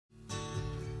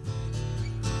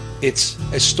It's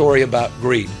a story about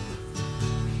greed,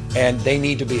 and they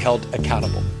need to be held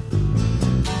accountable.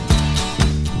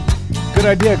 Good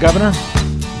idea, Governor.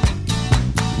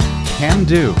 Can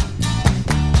do.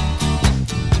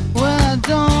 Well, I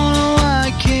don't know why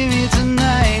I came here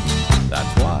tonight.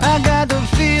 That's why. I got the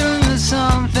feeling that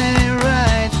something ain't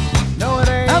right. No, it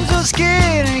ain't. I'm so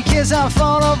scared in case I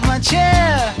fall off my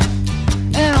chair.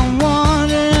 And I'm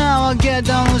wondering how I'll get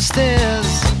down the stairs.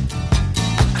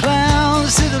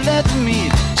 Clowns to the left of me,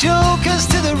 jokers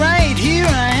to the right. Here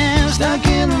I am, stuck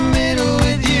in the middle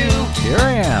with you. Here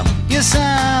I am. Yes,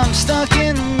 I'm stuck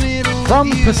in the middle From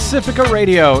with you. Pacifica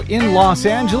Radio in Los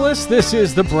Angeles, this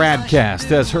is the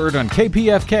BradCast, as heard on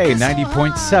KPFK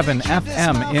 90.7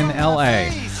 FM in LA.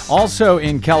 Also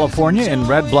in California, in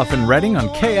Red Bluff and Redding on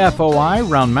KFOI,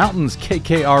 Round Mountains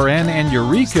KKRN, and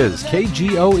Eureka's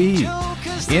KGOE.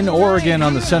 In Oregon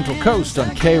on the Central Coast on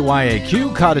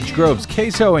KYAQ, Cottage Grove's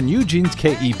KSO, and Eugene's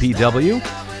KEPW.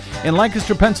 In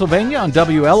Lancaster, Pennsylvania on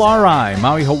WLRI,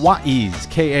 Maui, Hawaii's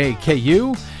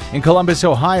KAKU. In Columbus,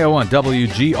 Ohio on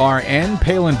WGRN,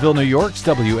 Palinville, New York's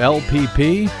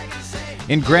WLPP.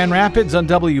 In Grand Rapids on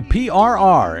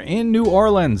WPRR. In New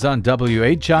Orleans on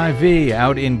WHIV.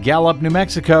 Out in Gallup, New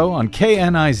Mexico on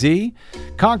KNIZ.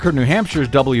 Concord, New Hampshire's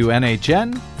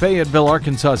WNHN. Fayetteville,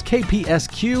 Arkansas's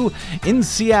KPSQ. In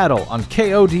Seattle on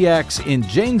KODX. In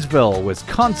Janesville,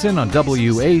 Wisconsin on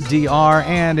WADR.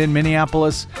 And in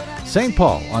Minneapolis, St.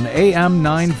 Paul on AM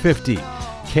 950.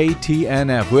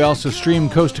 KTNF. We also stream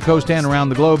coast to coast and around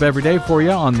the globe every day for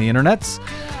you on the internets.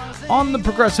 On the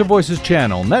Progressive Voices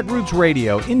channel, Netroots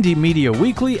Radio, Indie Media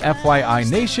Weekly, FYI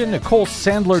Nation,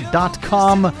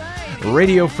 NicoleSandler.com,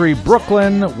 Radio Free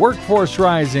Brooklyn, Workforce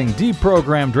Rising,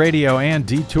 Deprogrammed Radio, and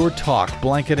Detour Talk,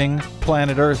 blanketing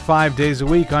planet Earth 5 days a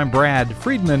week. I'm Brad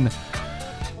Friedman,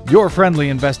 your friendly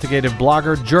investigative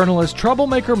blogger, journalist,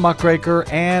 troublemaker, muckraker,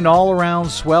 and all-around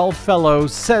swell fellow,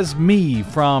 says me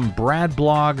from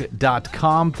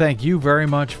bradblog.com. Thank you very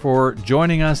much for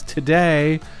joining us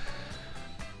today.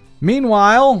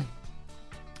 Meanwhile,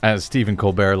 as Stephen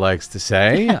Colbert likes to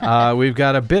say, we've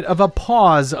got a bit of a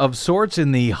pause of sorts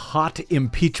in the hot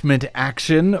impeachment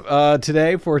action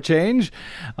today for a change,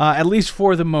 at least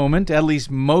for the moment, at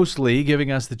least mostly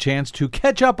giving us the chance to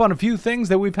catch up on a few things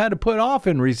that we've had to put off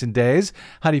in recent days.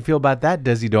 How do you feel about that,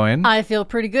 Desi Doyen? I feel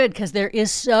pretty good because there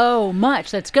is so much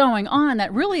that's going on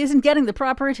that really isn't getting the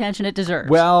proper attention it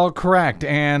deserves. Well, correct.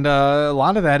 And a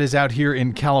lot of that is out here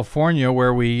in California,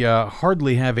 where we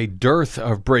hardly have a dearth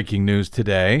of breaking news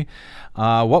today.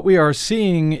 What we are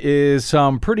seeing is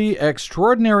some pretty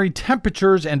extraordinary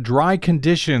temperatures and dry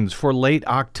conditions for late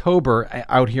October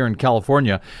out here in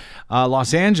California.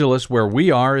 Los Angeles, where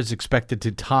we are, is expected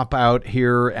to top out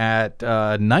here at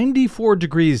 94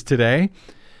 degrees today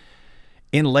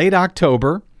in late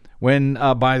October, when,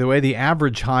 by the way, the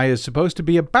average high is supposed to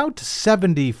be about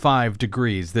 75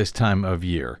 degrees this time of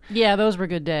year. Yeah, those were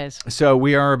good days. So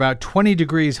we are about 20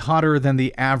 degrees hotter than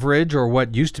the average, or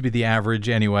what used to be the average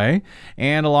anyway.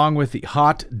 And along with the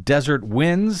hot desert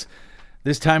winds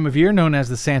this time of year, known as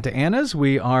the Santa Anas,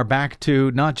 we are back to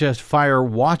not just fire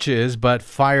watches, but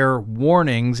fire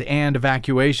warnings and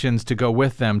evacuations to go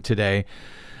with them today.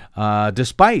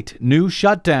 Despite new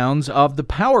shutdowns of the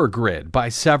power grid by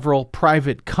several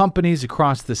private companies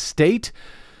across the state,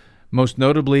 most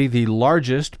notably the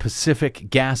largest, Pacific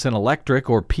Gas and Electric,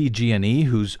 or PG&E,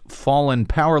 whose fallen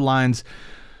power lines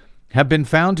have been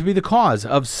found to be the cause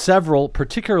of several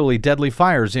particularly deadly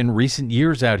fires in recent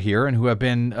years out here, and who have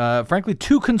been, frankly,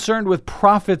 too concerned with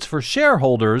profits for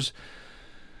shareholders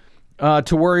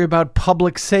to worry about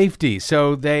public safety.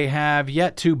 So they have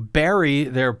yet to bury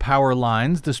their power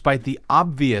lines, despite the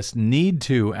obvious need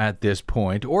to at this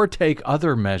point, or take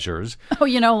other measures. Oh,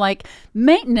 like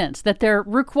maintenance that they're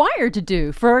required to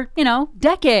do for,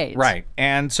 decades. Right.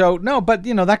 And so, no, but,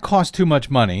 that costs too much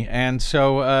money. And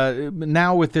so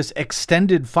now with this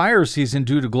extended fire season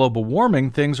due to global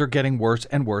warming, things are getting worse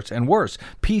and worse and worse.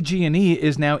 PG&E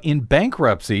is now in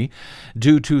bankruptcy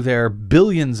due to their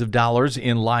billions of dollars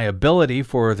in liability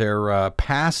for their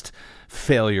past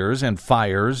failures and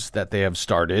fires that they have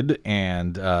started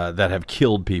and that have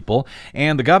killed people.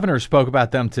 And the governor spoke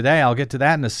about them today. I'll get to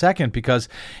that in a second, because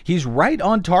he's right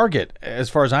on target, as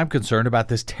far as I'm concerned, about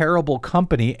this terrible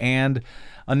company and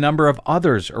a number of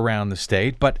others around the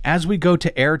state. But as we go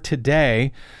to air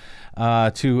today,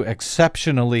 to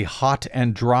exceptionally hot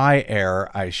and dry air,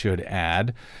 I should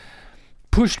add,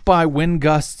 Pushed by wind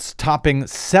gusts topping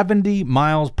 70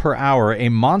 miles per hour, a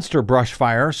monster brush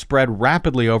fire spread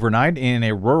rapidly overnight in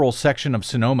a rural section of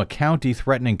Sonoma County,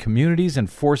 threatening communities and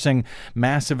forcing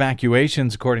mass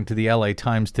evacuations, according to the LA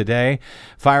Times today.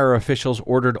 Fire officials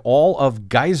ordered all of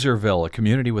Geyserville, a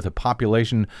community with a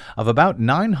population of about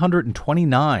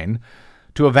 929,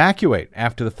 to evacuate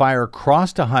after the fire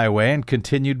crossed a highway and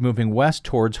continued moving west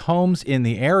towards homes in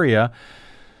the area.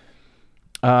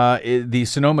 The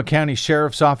Sonoma County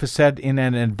Sheriff's Office said in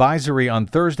an advisory on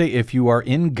Thursday, if you are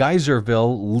in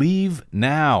Geyserville, leave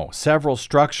now. Several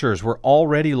structures were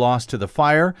already lost to the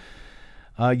fire.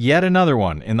 Yet another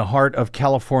one in the heart of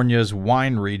California's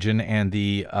wine region, and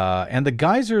the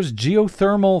geysers'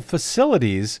 geothermal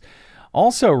facilities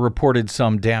also reported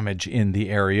some damage in the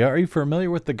area. Are you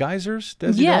familiar with the geysers,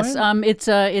 Desi? Yes,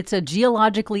 it's a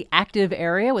geologically active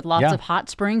area with lots of hot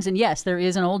springs, and yes, there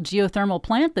is an old geothermal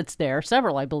plant that's there,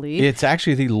 several, I believe. It's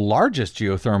actually the largest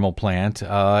geothermal plant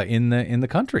in the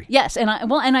country. Yes, and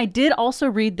I did also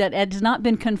read that it has not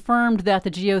been confirmed that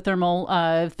the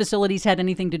geothermal facilities had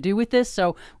anything to do with this,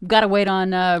 so we've got to wait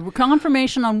on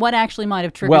confirmation on what actually might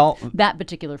have triggered that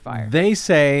particular fire. They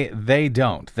say they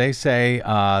don't. They say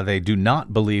they do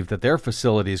not believe that their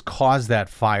facilities caused that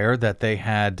fire, that they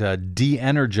had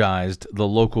de-energized the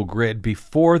local grid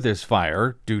before this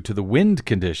fire due to the wind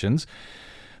conditions.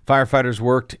 Firefighters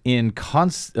worked in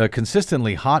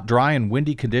consistently hot, dry, and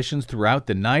windy conditions throughout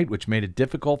the night, which made it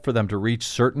difficult for them to reach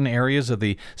certain areas of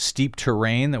the steep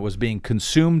terrain that was being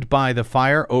consumed by the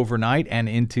fire overnight and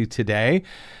into today,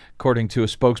 according to a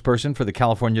spokesperson for the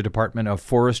California Department of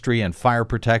Forestry and Fire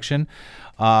Protection.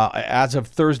 As of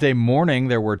Thursday morning,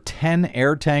 there were 10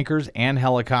 air tankers and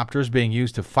helicopters being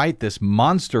used to fight this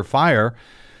monster fire.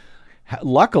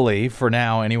 Luckily, for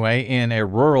now anyway, in a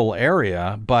rural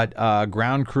area, but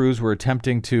ground crews were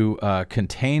attempting to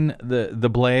contain the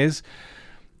blaze.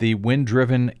 The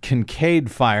wind-driven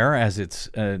Kincaid fire, as it's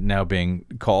now being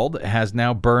called, has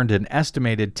now burned an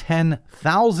estimated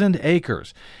 10,000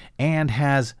 acres and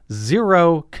has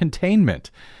zero containment,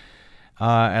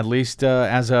 at least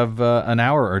as of an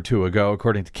hour or two ago,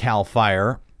 according to CAL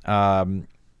FIRE.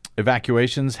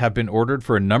 Evacuations have been ordered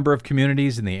for a number of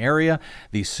communities in the area.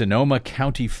 The Sonoma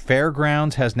County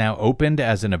Fairgrounds has now opened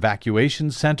as an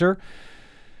evacuation center.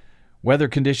 Weather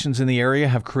conditions in the area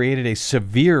have created a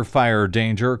severe fire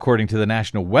danger, according to the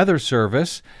National Weather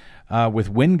Service, with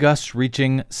wind gusts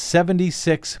reaching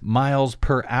 76 miles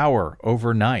per hour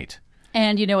overnight.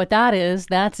 And you know what that is?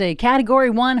 That's a Category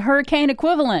 1 hurricane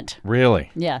equivalent. Really?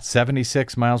 Yes.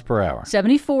 76 miles per hour.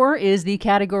 74 is the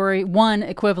Category 1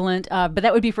 equivalent, but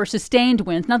that would be for sustained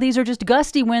winds. Now, these are just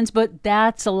gusty winds, but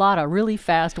that's a lot of really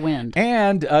fast wind.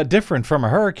 And different from a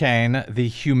hurricane, the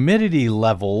humidity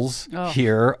levels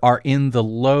here are in the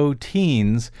low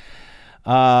teens.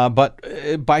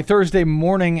 But by Thursday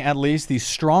morning, at least, the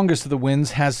strongest of the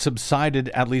winds has subsided,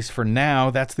 at least for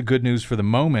now. That's the good news for the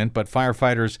moment. But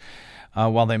firefighters,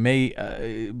 while they may,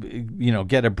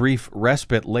 get a brief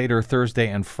respite later Thursday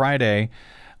and Friday,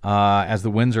 as the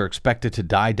winds are expected to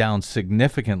die down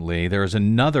significantly, there is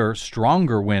another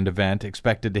stronger wind event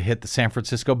expected to hit the San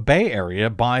Francisco Bay Area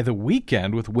by the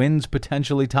weekend, with winds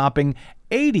potentially topping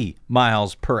 80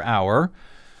 miles per hour.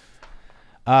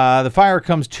 The fire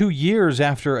comes 2 years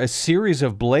after a series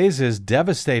of blazes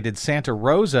devastated Santa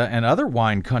Rosa and other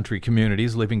wine country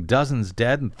communities, leaving dozens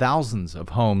dead and thousands of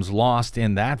homes lost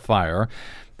in that fire.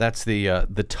 That's the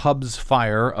Tubbs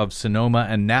Fire of Sonoma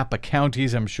and Napa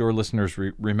counties. I'm sure listeners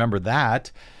remember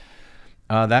that.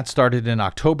 That started in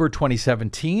October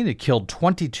 2017. It killed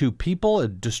 22 people.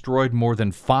 It destroyed more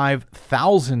than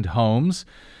 5,000 homes.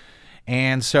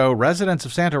 And so residents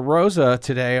of Santa Rosa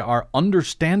today are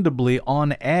understandably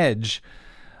on edge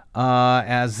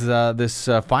as this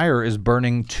fire is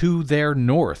burning to their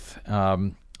north.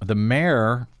 The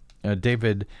mayor,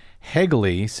 David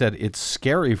Hegley, said it's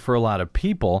scary for a lot of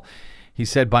people. He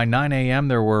said by 9 a.m.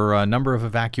 there were a number of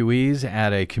evacuees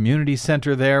at a community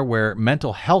center there where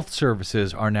mental health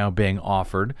services are now being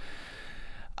offered.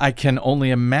 I can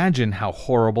only imagine how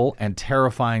horrible and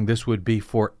terrifying this would be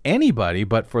for anybody,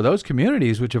 but for those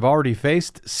communities which have already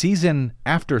faced season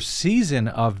after season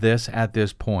of this at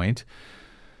this point,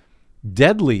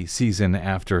 deadly season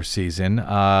after season,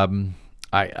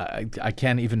 I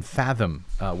can't even fathom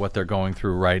what they're going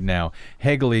through right now.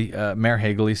 Mayor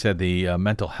Hegley said the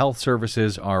mental health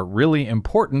services are really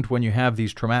important when you have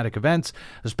these traumatic events,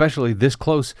 especially this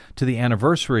close to the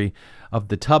anniversary of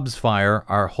the Tubbs fire.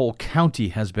 Our whole county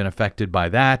has been affected by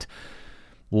that.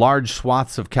 Large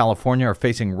swaths of California are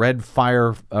facing red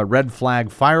flag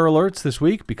fire alerts this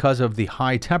week because of the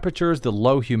high temperatures, the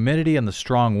low humidity, and the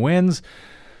strong winds.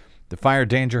 The fire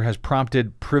danger has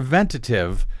prompted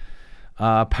preventative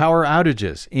power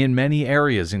outages in many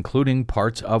areas, including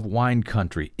parts of wine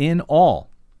country. In all,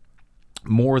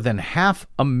 more than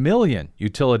 500,000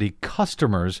 utility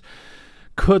customers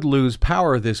could lose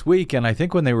power this week. And I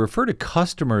think when they refer to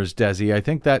customers, Desi, I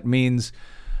think that means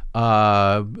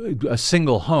a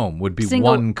single home would be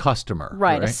one customer.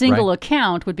 Right. A single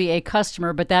account would be a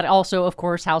customer, but that also, of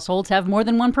course, households have more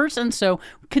than one person, so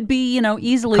could be,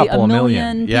 easily a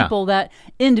million people,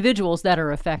 individuals that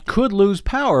are affected. Could lose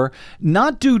power,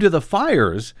 not due to the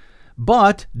fires,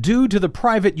 but due to the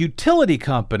private utility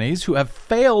companies who have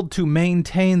failed to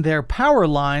maintain their power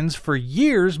lines for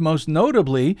years, most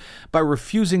notably by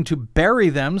refusing to bury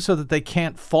them so that they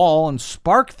can't fall and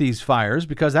spark these fires,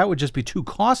 because that would just be too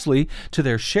costly to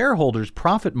their shareholders'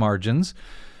 profit margins.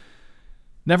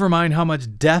 Never mind how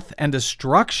much death and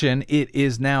destruction it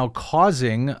is now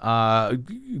causing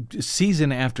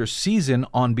season after season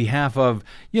on behalf of,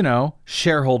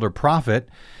 shareholder profit.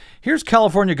 Here's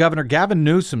California Governor Gavin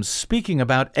Newsom speaking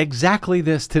about exactly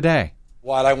this today.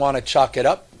 While I want to chalk it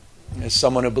up as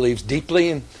someone who believes deeply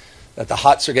in that the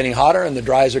hots are getting hotter and the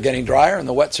dries are getting drier and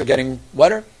the wets are getting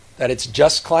wetter, that it's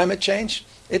just climate change,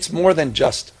 it's more than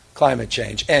just climate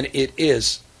change. And it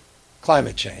is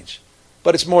climate change.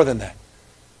 But it's more than that.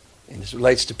 And as it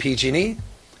relates to PG&E,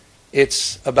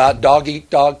 it's about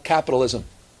dog-eat-dog capitalism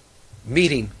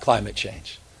meeting climate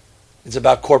change. It's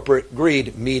about corporate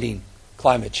greed meeting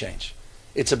climate change.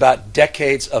 It's about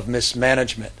decades of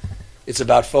mismanagement. It's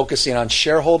about focusing on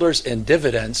shareholders and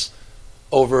dividends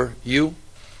over you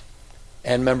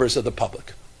and members of the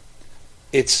public.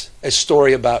 It's a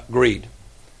story about greed,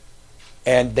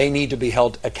 and they need to be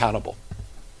held accountable.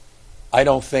 I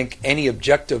don't think any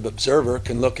objective observer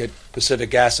can look at Pacific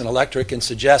Gas and Electric and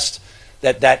suggest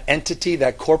that that entity,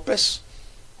 that corpus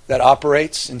that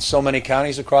operates in so many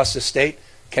counties across the state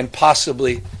can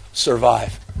possibly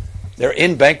survive. They're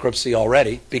in bankruptcy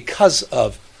already because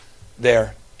of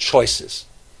their choices.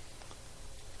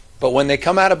 But when they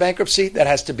come out of bankruptcy, that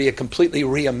has to be a completely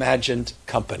reimagined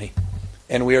company.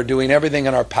 And we are doing everything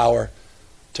in our power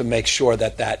to make sure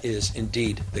that that is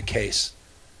indeed the case.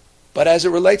 But as it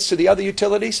relates to the other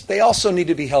utilities, they also need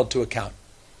to be held to account.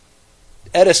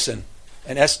 Edison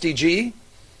and SDG,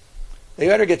 they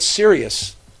better get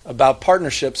serious about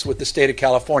partnerships with the state of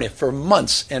California. For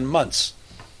months and months,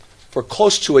 for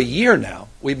close to a year now,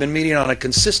 we've been meeting on a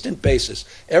consistent basis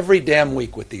every damn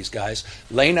week with these guys,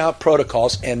 laying out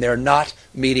protocols, and they're not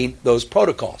meeting those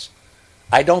protocols.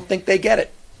 I don't think they get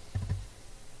it.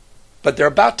 But they're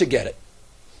about to get it.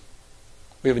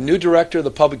 We have a new director of the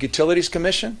Public Utilities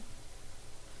Commission.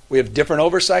 We have different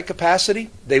oversight capacity.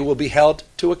 They will be held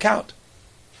to account.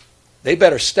 They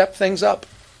better step things up.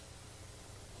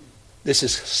 This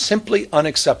is simply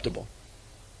unacceptable.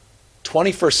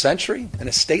 21st century in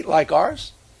a state like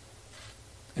ours,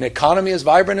 an economy as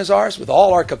vibrant as ours, with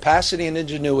all our capacity and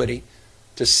ingenuity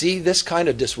to see this kind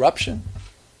of disruption,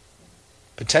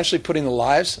 potentially putting the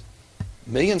lives of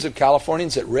millions of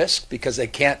Californians at risk because they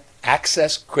can't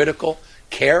access critical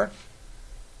care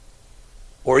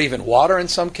or even water in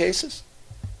some cases,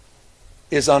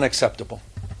 is unacceptable.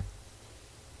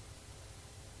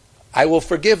 I will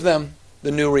forgive them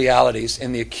the new realities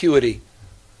and the acuity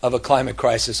of a climate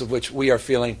crisis of which we are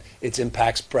feeling its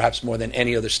impacts perhaps more than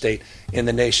any other state in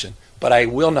the nation. But I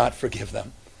will not forgive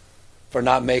them for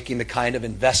not making the kind of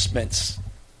investments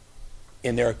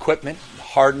in their equipment,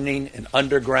 hardening and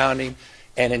undergrounding,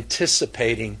 and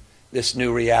anticipating this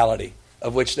new reality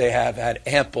of which they have had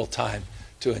ample time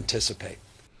to anticipate.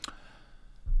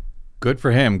 Good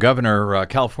for him.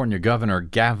 California Governor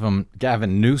Gavin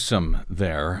Newsom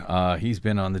there. He's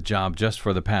been on the job just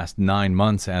for the past 9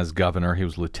 months as governor. He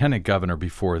was lieutenant governor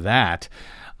before that.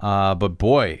 But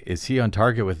boy, is he on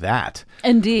target with that.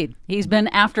 Indeed. He's been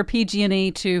after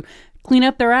PG&E to clean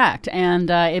up their act, and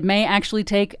it may actually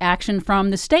take action from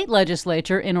the state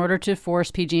legislature in order to force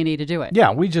PG&E to do it.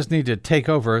 Yeah, we just need to take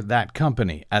over that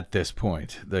company at this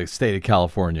point, the state of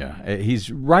California. He's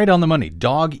right on the money.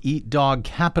 Dog-eat-dog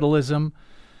capitalism,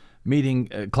 meeting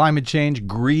climate change,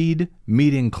 greed,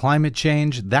 meeting climate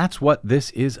change. That's what this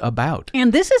is about.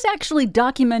 And this is actually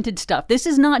documented stuff. This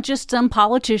is not just some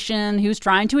politician who's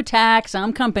trying to attack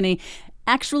some company.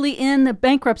 Actually, in the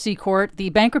bankruptcy court, the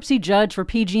bankruptcy judge for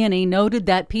PG&E noted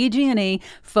that PG&E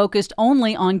focused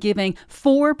only on giving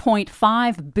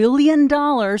 $4.5 billion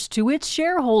to its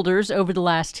shareholders over the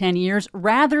last 10 years,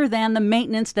 rather than the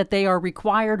maintenance that they are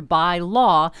required by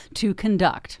law to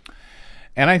conduct.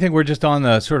 And I think we're just on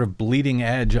the sort of bleeding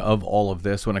edge of all of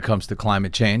this when it comes to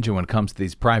climate change and when it comes to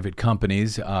these private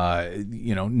companies,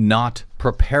 not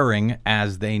preparing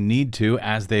as they need to,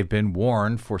 as they've been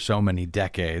warned for so many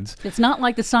decades. It's not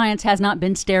like the science has not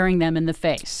been staring them in the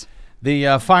face.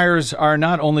 The fires are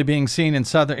not only being seen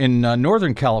in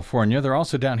Northern California, they're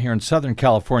also down here in Southern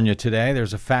California today.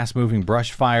 There's a fast-moving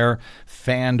brush fire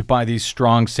fanned by these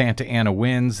strong Santa Ana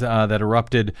winds that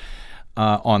erupted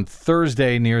on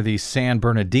Thursday near the San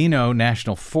Bernardino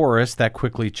National Forest. That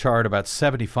quickly charred about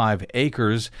 75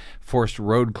 acres, forced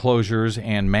road closures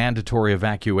and mandatory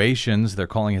evacuations. They're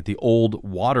calling it the Old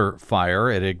Water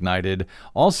Fire. It ignited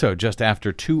also just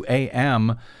after 2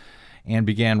 a.m. and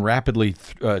began rapidly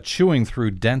chewing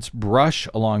through dense brush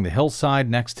along the hillside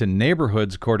next to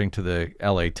neighborhoods, according to the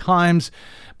LA Times.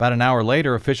 About an hour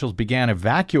later, officials began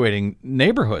evacuating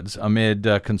neighborhoods amid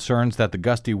concerns that the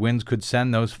gusty winds could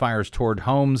send those fires toward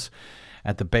homes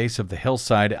at the base of the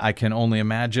hillside. I can only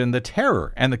imagine the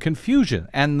terror and the confusion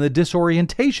and the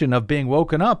disorientation of being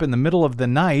woken up in the middle of the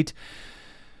night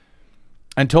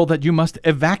and told that you must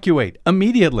evacuate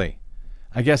immediately.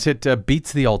 I guess it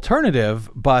beats the alternative,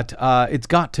 but it's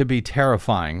got to be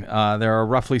terrifying. There are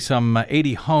roughly some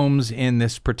 80 homes in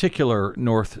this particular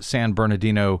North San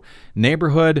Bernardino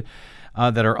neighborhood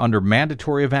that are under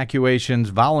mandatory evacuations.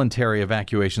 Voluntary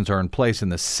evacuations are in place in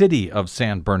the city of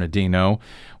San Bernardino,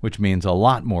 which means a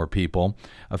lot more people.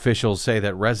 Officials say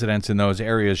that residents in those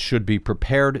areas should be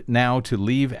prepared now to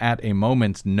leave at a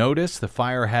moment's notice. The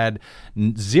fire had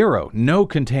no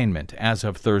containment as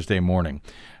of Thursday morning.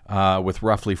 With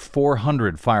roughly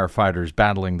 400 firefighters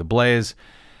battling the blaze,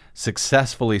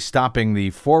 successfully stopping the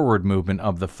forward movement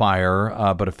of the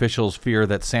fire, but officials fear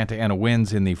that Santa Ana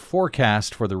winds in the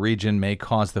forecast for the region may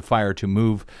cause the fire to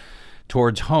move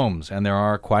towards homes, and there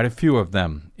are quite a few of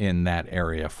them in that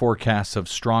area. Forecasts of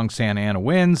strong Santa Ana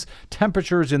winds,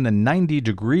 temperatures in the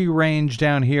 90-degree range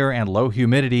down here, and low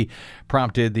humidity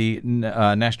prompted the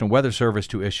National Weather Service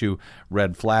to issue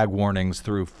red flag warnings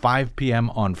through 5 p.m.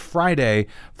 on Friday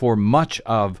for much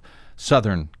of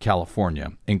Southern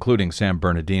California, including San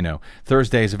Bernardino.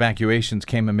 Thursday's evacuations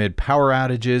came amid power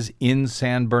outages in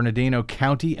San Bernardino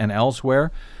County and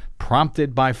elsewhere,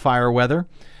 prompted by fire weather.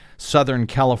 Southern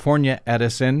California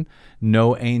Edison,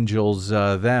 no angels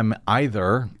them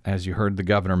either, as you heard the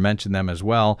governor mention them as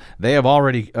well. They have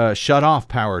already shut off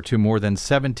power to more than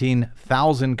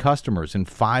 17,000 customers in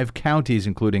 5 counties,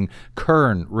 including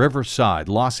Kern, Riverside,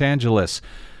 Los Angeles,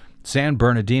 San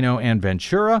Bernardino, and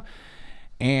Ventura.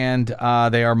 And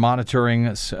they are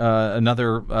monitoring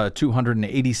another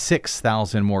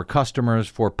 286,000 more customers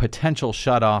for potential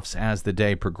shutoffs as the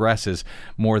day progresses.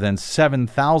 More than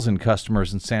 7,000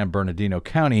 customers in San Bernardino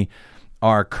County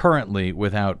are currently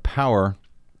without power.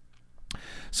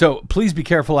 So please be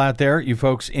careful out there, you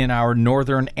folks in our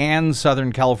northern and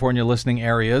southern California listening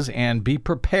areas, and be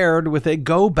prepared with a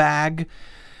go bag,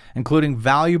 including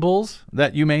valuables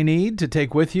that you may need to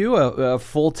take with you, a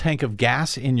full tank of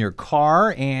gas in your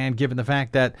car, and given the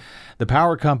fact that the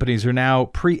power companies are now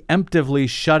preemptively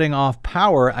shutting off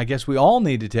power, I guess we all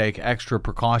need to take extra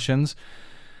precautions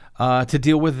to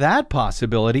deal with that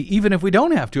possibility, even if we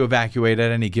don't have to evacuate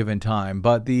at any given time,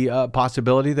 but the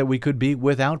possibility that we could be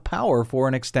without power for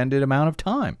an extended amount of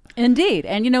time. Indeed.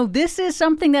 And, this is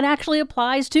something that actually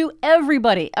applies to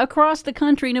everybody across the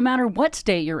country, no matter what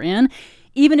state you're in.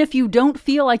 Even if you don't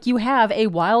feel like you have a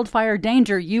wildfire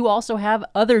danger, you also have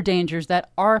other dangers that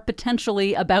are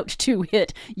potentially about to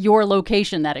hit your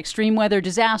location, that extreme weather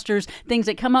disasters, things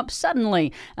that come up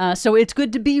suddenly. So it's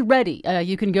good to be ready.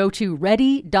 You can go to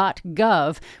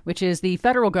ready.gov, which is the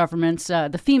federal government's,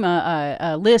 the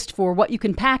FEMA list for what you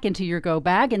can pack into your go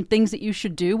bag and things that you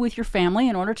should do with your family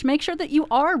in order to make sure that you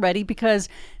are ready, because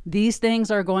these things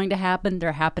are going to happen.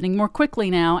 They're happening more quickly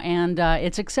now, and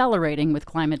it's accelerating with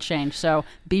climate change. So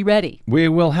be ready. We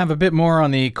will have a bit more on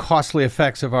the costly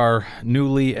effects of our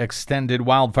newly extended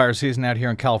wildfire season out here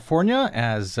in California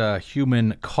as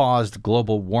human-caused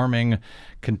global warming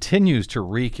continues to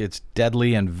wreak its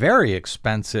deadly and very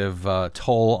expensive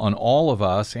toll on all of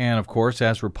us. And, of course,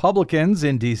 as Republicans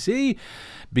in D.C.,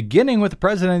 beginning with the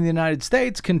President of the United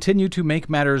States, continue to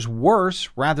make matters worse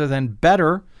rather than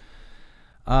better.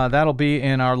 That'll be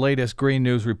in our latest Green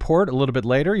News report a little bit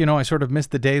later. I sort of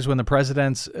missed the days when the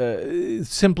presidents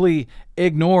simply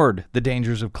ignored the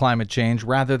dangers of climate change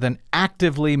rather than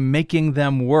actively making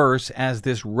them worse, as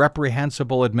this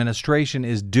reprehensible administration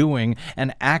is doing,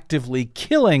 and actively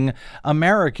killing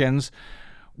Americans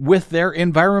with their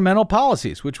environmental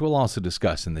policies, which we'll also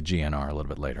discuss in the GNR a little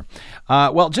bit later.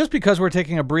 Well, just because we're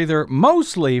taking a breather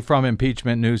mostly from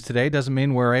impeachment news today doesn't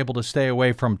mean we're able to stay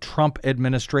away from Trump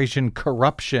administration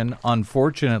corruption,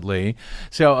 unfortunately.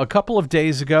 So a couple of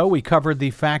days ago, we covered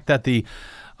the fact that the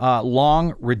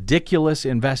long, ridiculous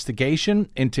investigation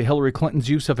into Hillary Clinton's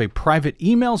use of a private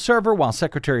email server while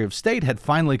Secretary of State had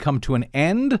finally come to an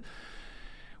end,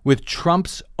 with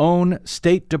Trump's own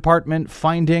State Department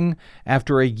finding,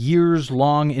 after a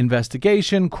years-long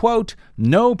investigation, quote,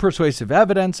 no persuasive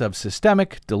evidence of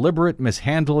systemic, deliberate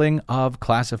mishandling of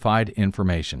classified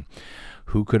information.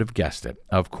 Who could have guessed it?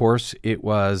 Of course, it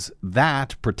was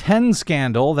that pretend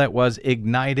scandal that was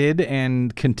ignited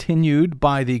and continued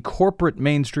by the corporate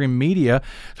mainstream media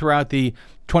throughout the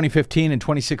 2015 and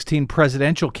 2016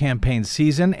 presidential campaign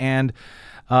season and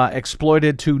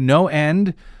exploited to no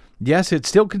end. Yes, it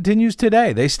still continues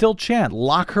today. They still chant,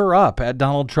 lock her up at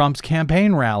Donald Trump's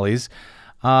campaign rallies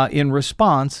in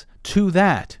response to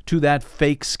that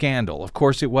fake scandal. Of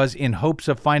course, it was in hopes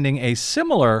of finding a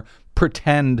similar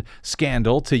pretend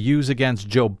scandal to use against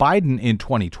Joe Biden in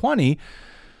 2020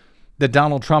 that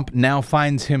Donald Trump now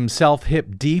finds himself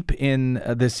hip deep in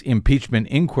this impeachment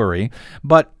inquiry.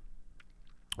 But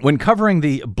when covering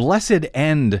the blessed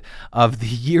end of the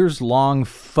years-long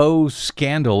faux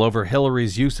scandal over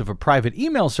Hillary's use of a private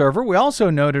email server, we also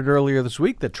noted earlier this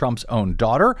week that Trump's own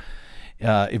daughter,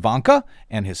 Ivanka,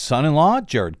 and his son-in-law,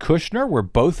 Jared Kushner, were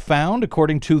both found,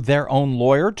 according to their own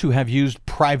lawyer, to have used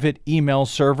private email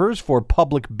servers for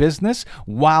public business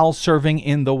while serving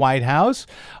in the White House,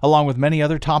 along with many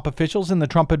other top officials in the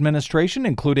Trump administration,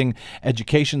 including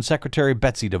Education Secretary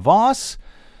Betsy DeVos,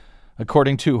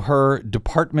 according to her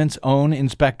department's own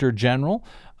inspector general,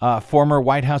 former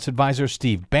White House advisor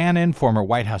Steve Bannon, former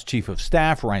White House chief of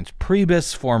staff Reince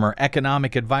Priebus, former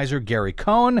economic advisor Gary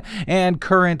Cohn, and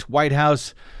current White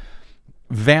House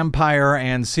vampire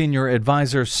and senior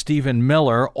advisor Stephen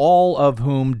Miller, all of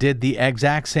whom did the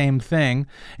exact same thing,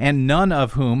 and none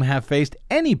of whom have faced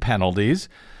any penalties,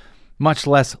 much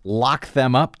less lock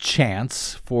them up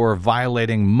chance for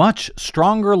violating much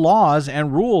stronger laws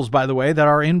and rules, by the way, that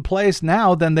are in place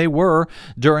now than they were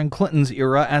during Clinton's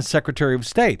era as Secretary of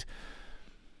State.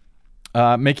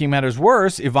 Making matters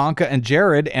worse, Ivanka and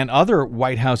Jared and other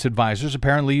White House advisors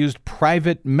apparently used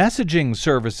private messaging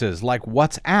services like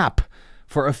WhatsApp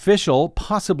for official,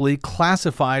 possibly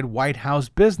classified White House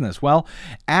business. Well,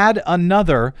 add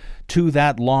another to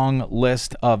that long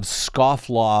list of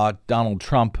scofflaw Donald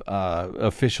Trump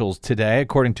officials today.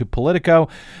 According to Politico,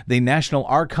 the National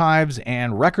Archives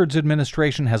and Records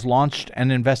Administration has launched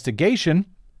an investigation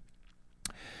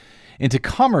into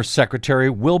Commerce Secretary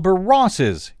Wilbur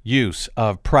Ross's use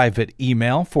of private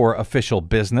email for official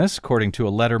business, according to a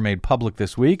letter made public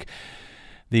this week.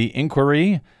 The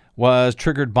inquiry was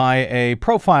triggered by a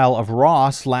profile of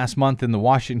Ross last month in the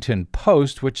Washington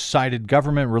Post, which cited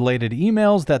government-related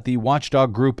emails that the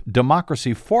watchdog group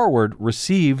Democracy Forward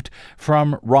received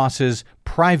from Ross's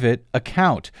private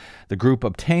account. The group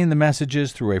obtained the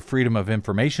messages through a Freedom of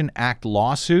Information Act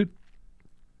lawsuit.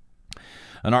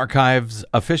 An archives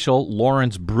official,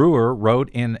 Lawrence Brewer, wrote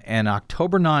in an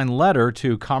October 9 letter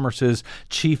to Commerce's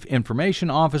chief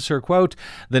information officer, quote,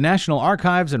 "The National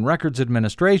Archives and Records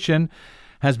Administration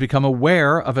has become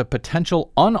aware of a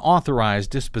potential unauthorized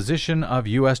disposition of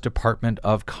U.S. Department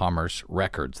of Commerce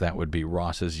records." That would be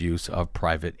Ross's use of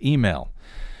private email.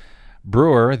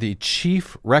 Brewer, the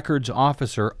chief records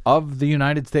officer of the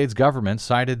United States government,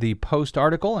 cited the Post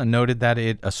article and noted that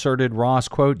it asserted Ross,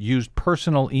 quote, used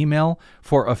personal email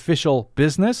for official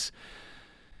business.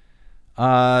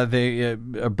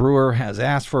 Brewer has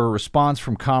asked for a response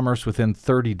from Commerce within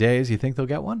 30 days. You think they'll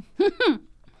get one?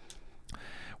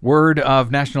 Word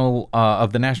of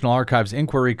the National Archives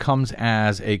inquiry comes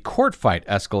as a court fight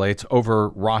escalates over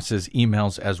Ross's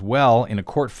emails as well. In a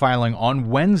court filing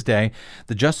on Wednesday,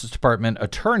 the Justice Department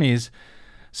attorneys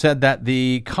said that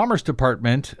the Commerce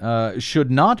Department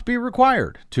should not be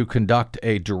required to conduct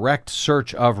a direct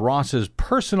search of Ross's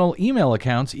personal email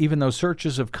accounts, even though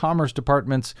searches of Commerce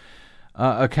Department's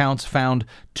accounts found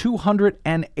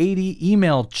 280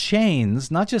 email chains,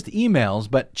 not just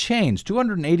emails, but chains,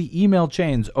 280 email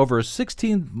chains over a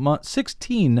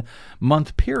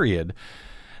 16-month period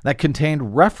that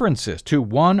contained references to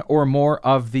one or more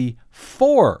of the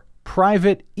 4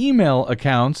 private email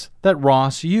accounts that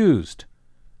Ross used.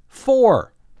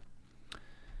 4.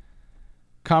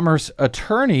 Commerce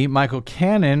attorney Michael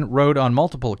Cannon wrote on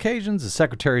multiple occasions the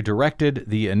secretary directed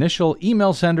the initial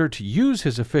email sender to use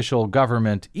his official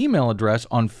government email address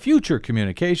on future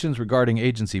communications regarding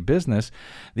agency business.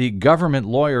 The government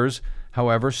lawyers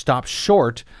however, stopped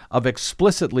short of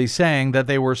explicitly saying that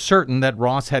they were certain that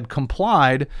Ross had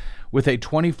complied with a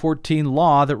 2014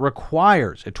 law that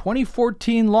requires a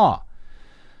 2014 law.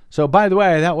 So, by the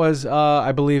way, that was,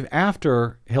 I believe,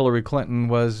 after Hillary Clinton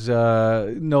was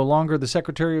no longer the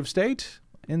Secretary of State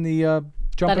in the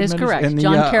That is correct. in the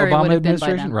John Kerry Obama would have been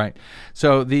administration, by then. right?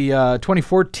 So the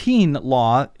 2014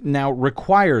 law now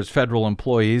requires federal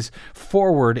employees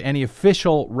forward any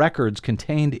official records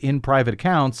contained in private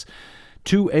accounts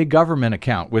to a government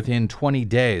account within 20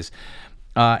 days.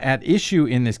 At issue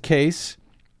in this case,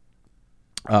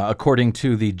 according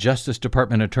to the Justice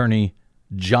Department attorney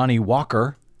Johnny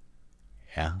Walker,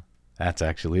 yeah, that's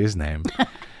actually his name.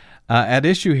 At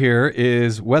issue here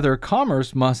is whether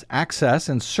Commerce must access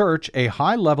and search a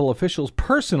high-level official's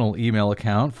personal email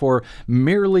account for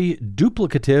merely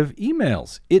duplicative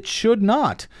emails. It should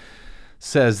not,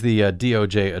 says the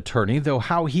DOJ attorney, though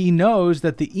how he knows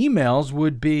that the emails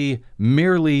would be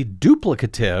merely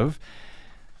duplicative,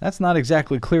 that's not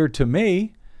exactly clear to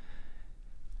me.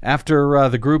 After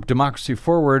the group Democracy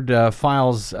Forward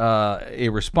files a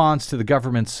response to the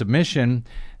government's submission,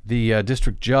 the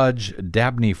district judge,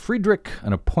 Dabney Friedrich,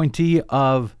 an appointee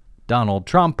of Donald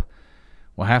Trump,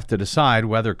 will have to decide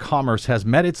whether Commerce has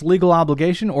met its legal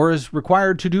obligation or is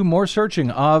required to do more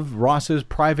searching of Ross's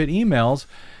private emails,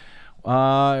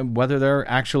 whether they're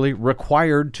actually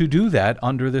required to do that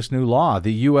under this new law.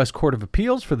 The U.S. Court of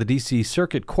Appeals for the D.C.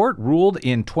 Circuit Court ruled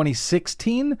in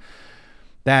 2016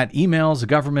 that emails a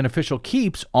government official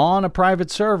keeps on a private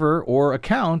server or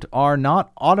account are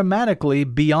not automatically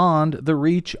beyond the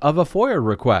reach of a FOIA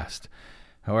request.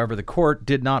 However, the court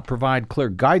did not provide clear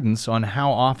guidance on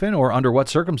how often or under what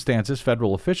circumstances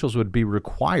federal officials would be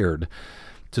required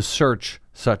to search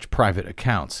such private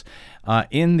accounts.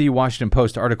 In the Washington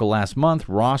Post article last month,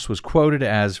 Ross was quoted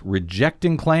as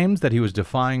rejecting claims that he was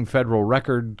defying federal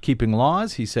record-keeping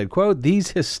laws. He said, quote,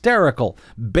 "These hysterical,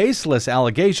 baseless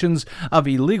allegations of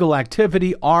illegal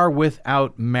activity are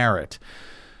without merit."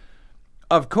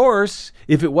 Of course,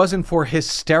 if it wasn't for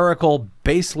hysterical,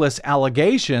 baseless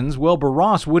allegations, Wilbur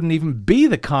Ross wouldn't even be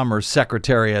the Commerce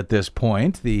Secretary at this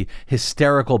point. The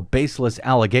hysterical, baseless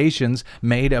allegations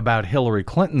made about Hillary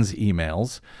Clinton's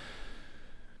emails.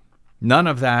 None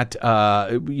of that,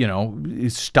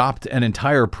 stopped an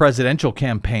entire presidential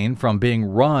campaign from being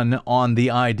run on the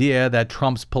idea that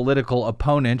Trump's political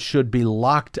opponent should be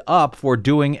locked up for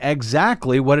doing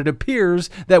exactly what it appears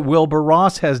that Wilbur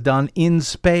Ross has done in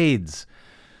spades.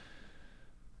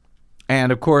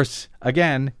 And, of course,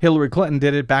 again, Hillary Clinton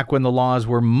did it back when the laws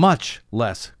were much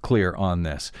less clear on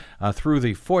this. Through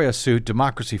the FOIA suit,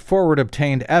 Democracy Forward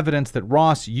obtained evidence that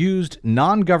Ross used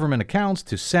non-government accounts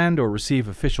to send or receive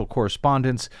official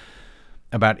correspondence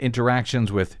about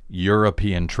interactions with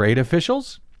European trade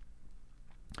officials,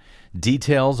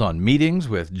 details on meetings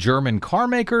with German car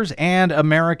makers, and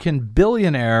American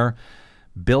billionaire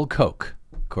Bill Koch,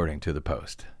 according to the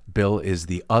Post. Bill is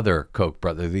the other Koch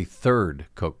brother, the third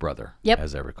Koch brother,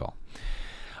 as I recall.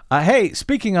 Hey,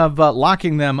 speaking of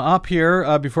locking them up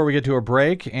here before we get to a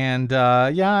break, and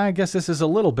I guess this is a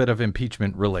little bit of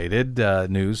impeachment-related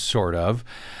news, sort of.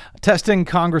 Testing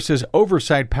Congress's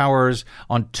oversight powers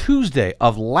on Tuesday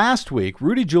of last week,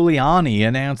 Rudy Giuliani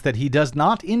announced that he does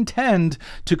not intend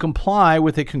to comply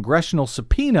with a congressional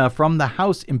subpoena from the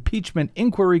House impeachment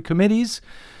inquiry committees,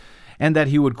 and that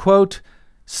he would, quote,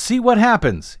 "see what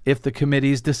happens if the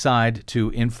committees decide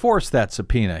to enforce that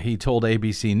subpoena." He told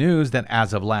ABC News that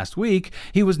as of last week,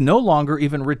 he was no longer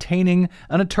even retaining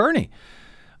an attorney.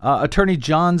 Attorney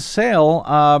John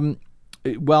Sale,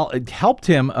 it helped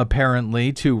him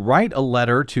apparently to write a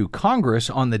letter to Congress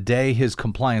on the day his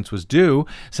compliance was due,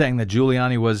 saying that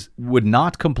Giuliani would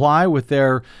not comply with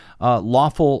their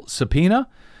lawful subpoena.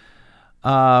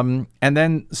 And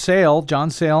then John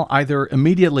Sale, either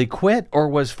immediately quit or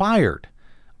was fired.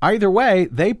 Either way,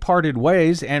 they parted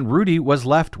ways, and Rudy was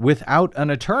left without an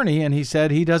attorney, and he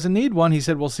said he doesn't need one. He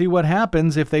said, we'll see what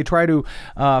happens if they try to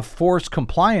force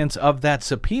compliance of that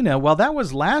subpoena. Well, that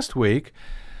was last week.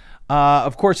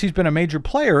 Of course, he's been a major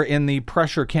player in the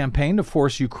pressure campaign to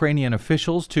force Ukrainian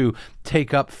officials to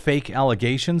take up fake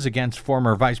allegations against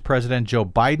former Vice President Joe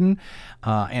Biden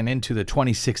and into the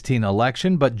 2016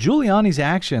 election. But Giuliani's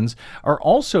actions are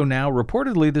also now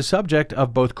reportedly the subject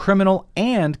of both criminal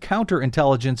and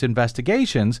counterintelligence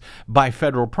investigations by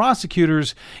federal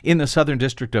prosecutors in the Southern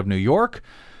District of New York,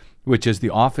 which is the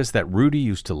office that Rudy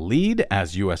used to lead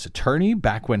as U.S. Attorney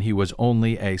back when he was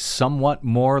only a somewhat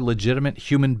more legitimate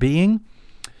human being.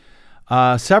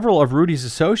 Several of Rudy's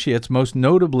associates, most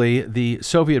notably the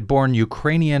Soviet-born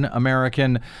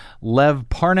Ukrainian-American Lev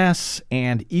Parnas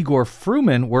and Igor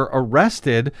Fruman, were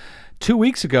arrested 2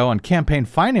 weeks ago on campaign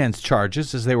finance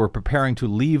charges as they were preparing to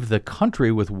leave the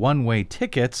country with one-way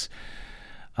tickets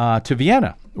to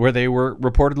Vienna, where they were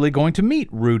reportedly going to meet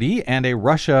Rudy and a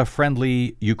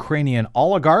Russia-friendly Ukrainian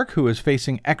oligarch who is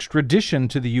facing extradition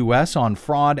to the U.S. on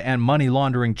fraud and money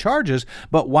laundering charges.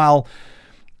 But while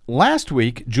last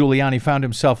week Giuliani found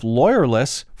himself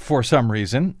lawyerless for some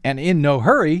reason and in no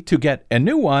hurry to get a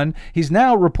new one, he's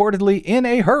now reportedly in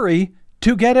a hurry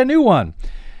to get a new one.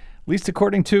 At least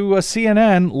according to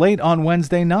CNN, late on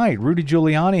Wednesday night, Rudy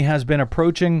Giuliani has been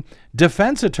approaching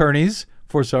defense attorneys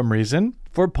for some reason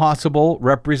for possible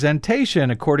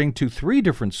representation, according to 3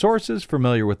 different sources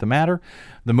familiar with the matter.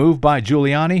 The move by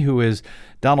Giuliani, who is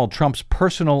Donald Trump's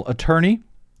personal attorney,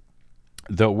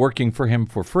 though working for him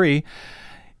for free,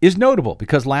 is notable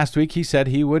because last week he said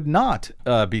he would not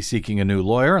be seeking a new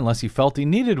lawyer unless he felt he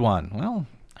needed one. Well,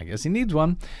 I guess he needs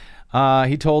one.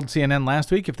 He told CNN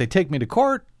last week, if they take me to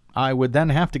court, I would then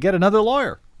have to get another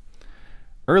lawyer.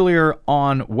 Earlier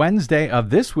on Wednesday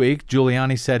of this week,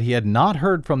 Giuliani said he had not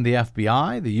heard from the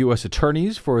FBI, the U.S.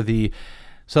 attorneys for the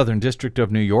Southern District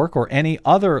of New York, or any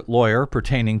other lawyer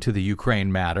pertaining to the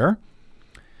Ukraine matter,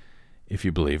 if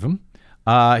you believe him.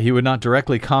 He would not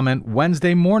directly comment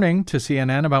Wednesday morning to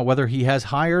CNN about whether he has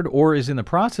hired or is in the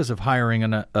process of hiring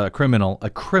a criminal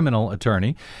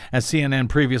attorney. As CNN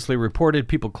previously reported,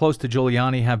 people close to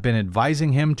Giuliani have been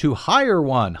advising him to hire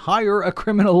a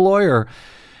criminal lawyer,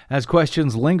 as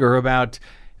questions linger about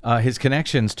his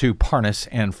connections to Parnas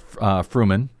and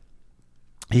Fruman.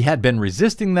 He had been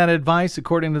resisting that advice,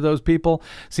 according to those people.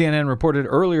 CNN reported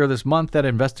earlier this month that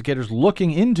investigators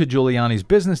looking into Giuliani's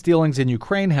business dealings in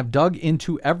Ukraine have dug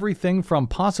into everything from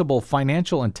possible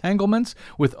financial entanglements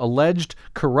with alleged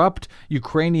corrupt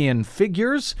Ukrainian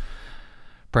figures,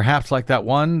 perhaps like that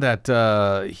one that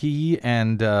he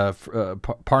and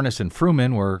Parnas and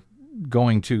Fruman were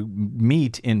going to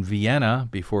meet in Vienna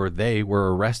before they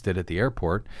were arrested at the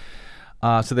airport.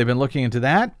 So they've been looking into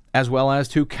that, as well as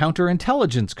to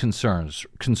counterintelligence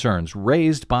concerns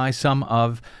raised by some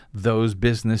of those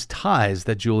business ties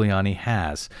that Giuliani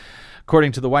has.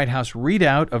 According to the White House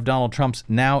readout of Donald Trump's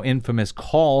now infamous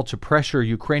call to pressure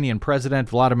Ukrainian President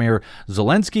Vladimir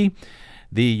Zelensky,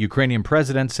 the Ukrainian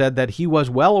president said that he was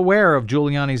well aware of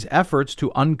Giuliani's efforts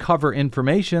to uncover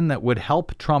information that would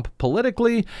help Trump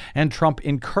politically, and Trump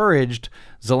encouraged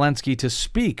Zelensky to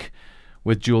speak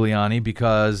with Giuliani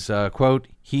because, quote,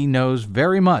 he knows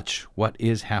very much what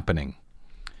is happening.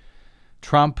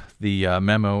 Trump, the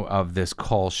memo of this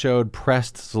call showed,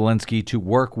 pressed Zelensky to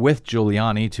work with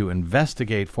Giuliani to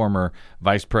investigate former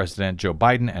Vice President Joe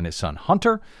Biden and his son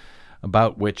Hunter,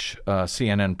 about which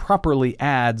CNN properly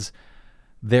adds,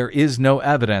 there is no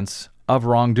evidence of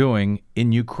wrongdoing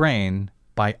in Ukraine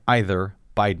by either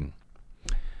Biden.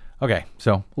 Okay,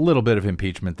 so a little bit of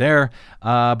impeachment there,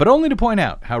 but only to point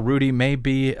out how Rudy may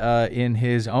be in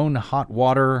his own hot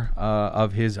water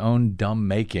of his own dumb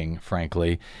making,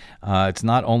 frankly. It's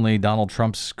not only Donald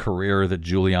Trump's career that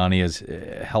Giuliani is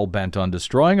hell-bent on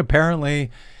destroying.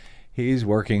 Apparently, he's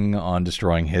working on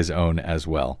destroying his own as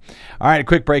well. All right, a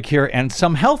quick break here and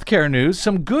some healthcare news,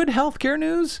 some good healthcare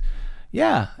news.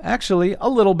 Yeah, actually, a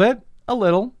little,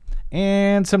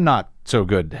 and some not so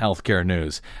good healthcare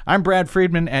news. I'm Brad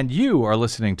Friedman, and you are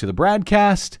listening to the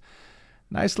BradCast.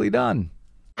 Nicely done.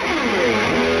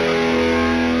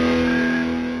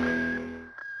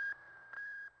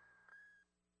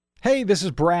 Hey, this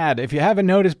is Brad. If you haven't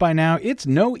noticed by now, it's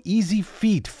no easy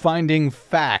feat finding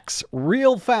facts,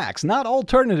 real facts, not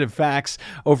alternative facts,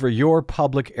 over your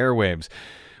public airwaves.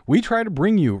 We try to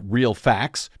bring you real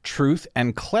facts, truth,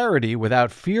 and clarity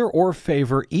without fear or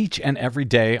favor each and every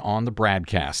day on the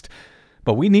BradCast.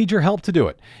 But we need your help to do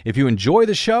it. If you enjoy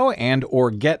the show and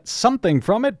or get something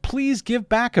from it, please give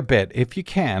back a bit if you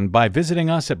can by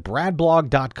visiting us at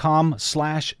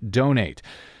bradblog.com/donate.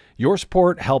 Your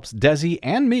support helps Desi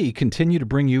and me continue to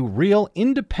bring you real,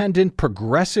 independent,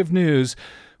 progressive news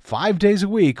 5 days a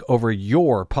week over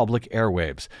your public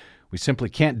airwaves. We simply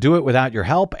can't do it without your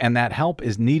help, and that help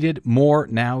is needed more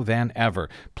now than ever.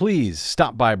 Please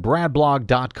stop by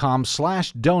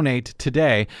bradblog.com/donate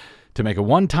today to make a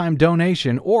one-time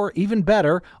donation, or even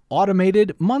better,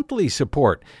 automated monthly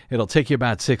support. It'll take you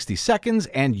about 60 seconds,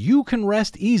 and you can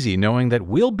rest easy knowing that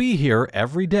we'll be here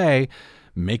every day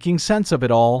making sense of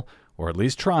it all, or at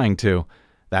least trying to.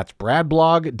 That's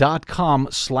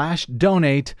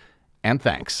bradblog.com/donate, and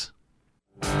thanks.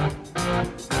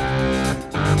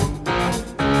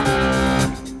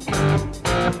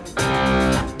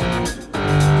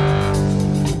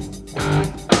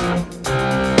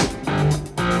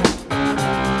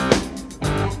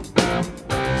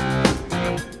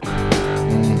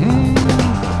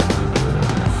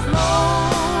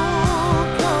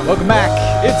 Welcome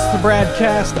back. It's the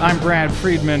BradCast. I'm Brad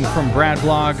Friedman from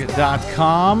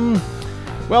bradblog.com.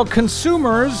 Well,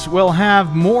 consumers will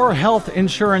have more health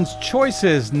insurance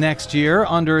choices next year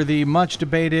under the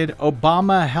much-debated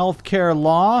Obama health care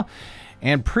law,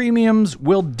 and premiums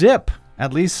will dip,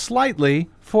 at least slightly,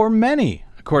 for many,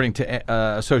 according to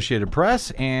Associated Press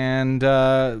and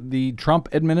the Trump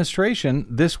administration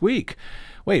this week.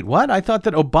 Wait, what? I thought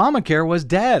that Obamacare was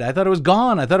dead. I thought it was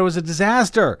gone. I thought it was a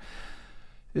disaster.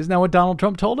 Isn't that what Donald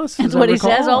Trump told us? That's what he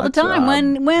says all the time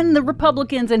when the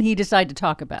Republicans and he decide to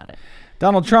talk about it.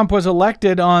 Donald Trump was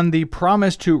elected on the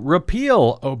promise to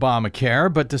repeal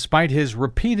Obamacare, but despite his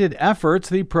repeated efforts,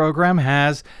 the program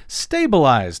has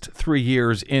stabilized 3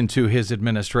 years into his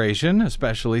administration,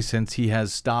 especially since he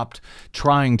has stopped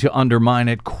trying to undermine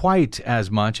it quite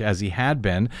as much as he had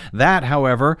been. That,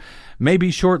 however, may be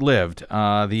short-lived.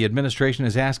 The administration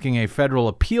is asking a federal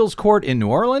appeals court in New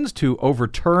Orleans to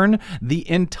overturn the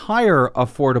entire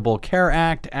Affordable Care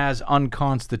Act as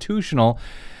unconstitutional.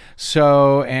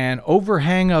 So an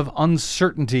overhang of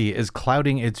uncertainty is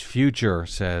clouding its future,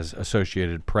 says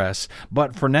Associated Press.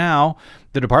 But for now,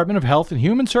 the Department of Health and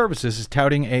Human Services is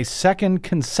touting a second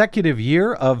consecutive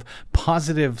year of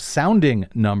positive sounding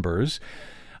numbers.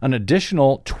 An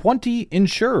additional 20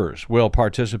 insurers will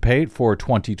participate for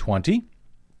 2020,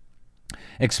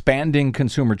 expanding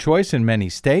consumer choice in many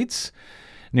states.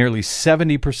 Nearly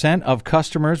 70% of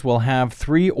customers will have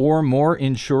 3 or more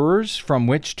insurers from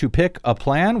which to pick a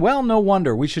plan. Well, no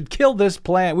wonder. We should kill this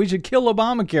plan. We should kill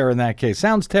Obamacare in that case.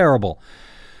 Sounds terrible.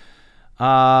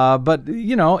 But,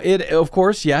 you know, it, of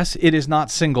course, yes, it is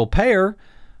not single payer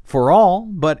for all,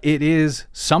 but it is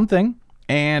something.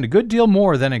 And a good deal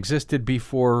more than existed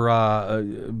before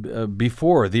the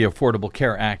Affordable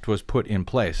Care Act was put in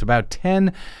place. About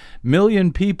 10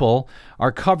 million people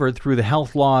are covered through the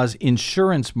health law's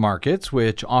insurance markets,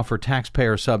 which offer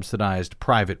taxpayer-subsidized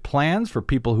private plans for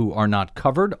people who are not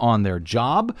covered on their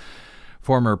job.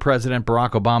 Former President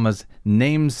Barack Obama's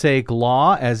namesake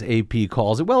law, as AP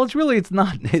calls it. Well, it's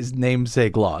not his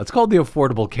namesake law. It's called the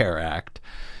Affordable Care Act.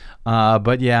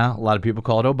 But yeah, a lot of people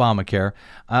call it Obamacare.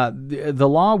 The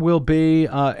law will be,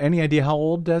 any idea how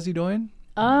old, Desi Doyen?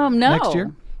 No. Next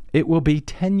year? It will be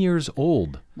 10 years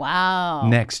old. Wow.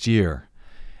 Next year.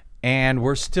 And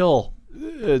we're still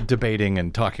debating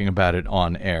and talking about it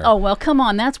on air. Oh, well, come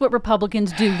on. That's what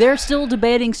Republicans do. They're still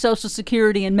debating Social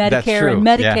Security and Medicare and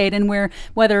Medicaid and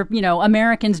whether,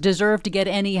 Americans deserve to get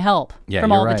any help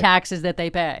from all the taxes that they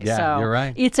pay. Yeah, so you're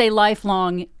right. It's a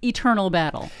lifelong, eternal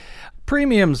battle.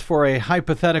 Premiums for a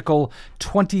hypothetical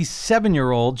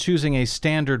 27-year-old choosing a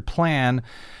standard plan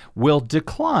will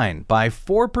decline by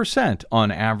 4% on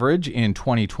average in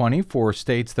 2020 for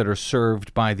states that are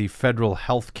served by the federal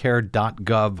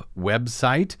healthcare.gov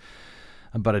website.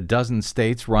 About a dozen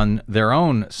states run their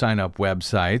own sign-up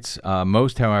websites.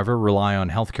 Most, however, rely on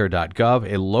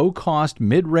healthcare.gov. A low-cost,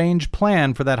 mid-range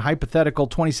plan for that hypothetical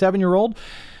 27-year-old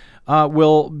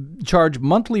will charge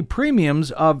monthly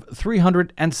premiums of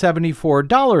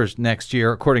 $374 next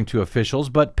year, according to officials.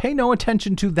 But pay no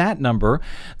attention to that number.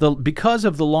 Because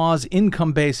of the law's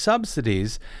income-based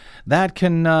subsidies, that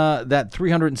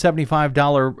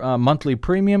 $375 monthly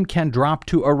premium can drop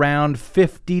to around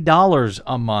 $50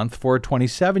 a month for a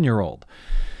 27-year-old.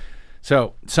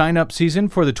 So sign-up season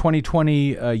for the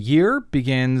 2020 year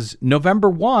begins November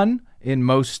 1 in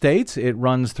most states. It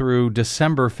runs through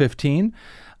December 15.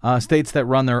 States that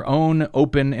run their own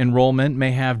open enrollment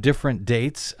may have different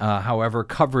dates. However,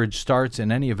 coverage starts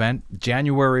in any event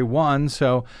January 1.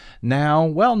 So now,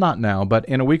 well, not now, but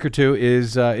in a week or two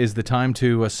is the time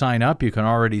to sign up. You can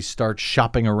already start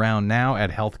shopping around now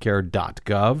at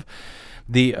healthcare.gov.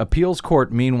 The appeals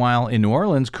court, meanwhile, in New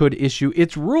Orleans could issue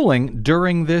its ruling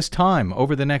during this time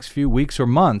over the next few weeks or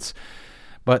months.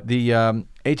 But the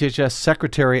HHS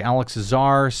Secretary Alex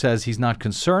Azar says he's not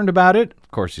concerned about it. Of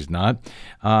course he's not.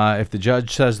 If the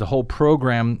judge says the whole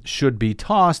program should be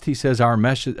tossed, he says our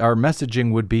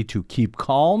messaging would be to keep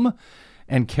calm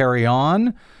and carry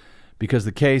on because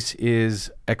the case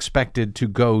is expected to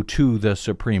go to the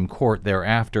Supreme Court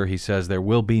thereafter. He says there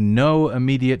will be no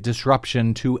immediate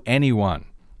disruption to anyone.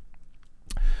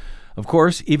 Of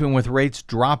course, even with rates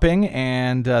dropping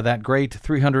and that great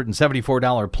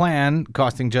 $374 plan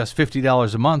costing just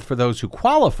 $50 a month for those who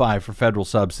qualify for federal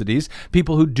subsidies,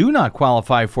 people who do not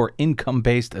qualify for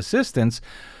income-based assistance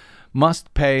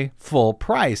must pay full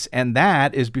price. And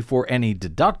that is before any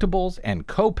deductibles and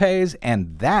copays.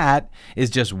 And that is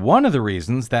just one of the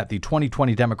reasons that the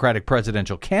 2020 Democratic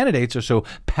presidential candidates are so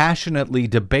passionately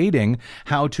debating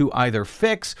how to either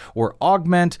fix or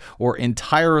augment or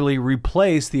entirely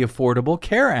replace the Affordable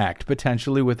Care Act,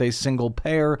 potentially with a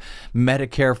single-payer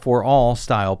Medicare for all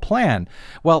style plan.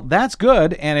 Well, that's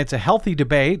good, and it's a healthy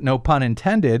debate, no pun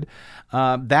intended.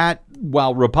 That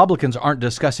while Republicans aren't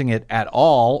discussing it at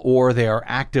all, or they are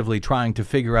actively trying to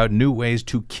figure out new ways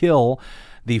to kill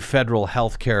the federal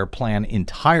health care plan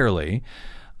entirely.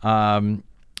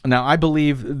 Now, I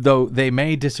believe, though they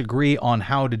may disagree on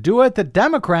how to do it, that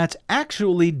Democrats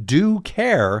actually do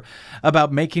care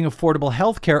about making affordable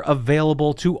health care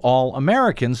available to all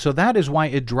Americans. So that is why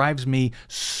it drives me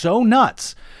so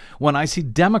nuts when I see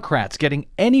Democrats getting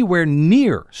anywhere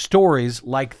near stories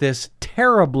like this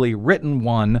terribly written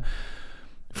one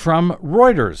from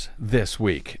Reuters this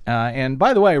week. And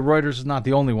by the way, Reuters is not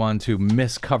the only one to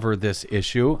miscover this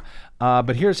issue.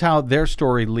 But here's how their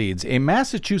story leads. A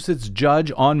Massachusetts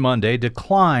judge on Monday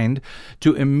declined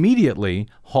to immediately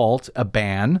halt a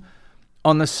ban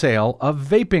on the sale of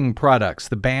vaping products.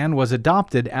 The ban was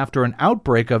adopted after an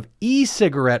outbreak of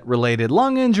e-cigarette-related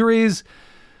lung injuries,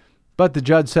 but the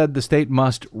judge said the state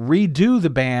must redo the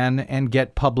ban and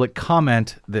get public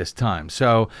comment this time.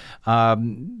 So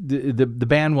the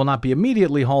ban will not be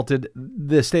immediately halted.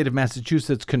 The state of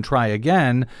Massachusetts can try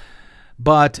again.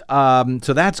 But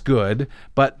so that's good.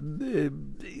 But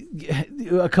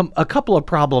a couple of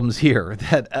problems here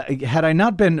that had I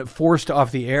not been forced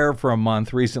off the air for a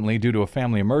month recently due to a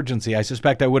family emergency, I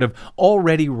suspect I would have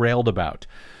already railed about.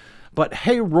 But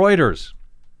hey, Reuters,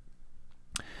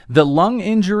 the lung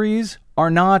injuries are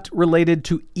not related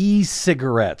to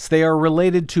e-cigarettes. They are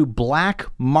related to black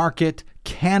market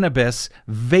cannabis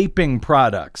vaping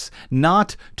products,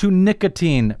 not to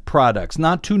nicotine products,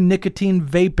 not to nicotine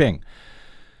vaping,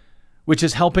 which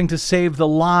is helping to save the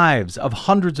lives of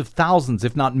hundreds of thousands,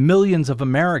 if not millions of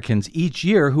Americans each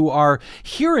year who are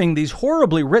hearing these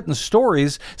horribly written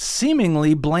stories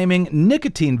seemingly blaming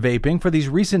nicotine vaping for these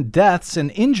recent deaths and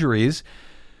injuries.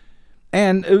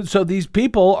 And so these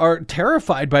people are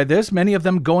terrified by this, many of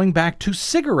them going back to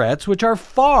cigarettes, which are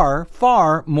far,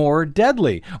 far more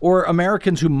deadly. Or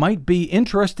Americans who might be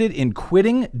interested in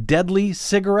quitting deadly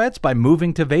cigarettes by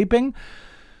moving to vaping.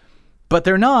 But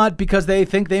they're not, because they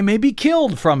think they may be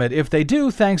killed from it if they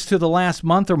do, thanks to the last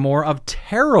month or more of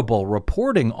terrible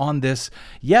reporting on this,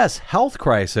 yes, health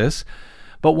crisis,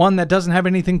 but one that doesn't have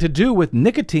anything to do with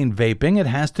nicotine vaping. It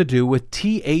has to do with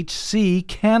THC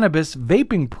cannabis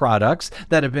vaping products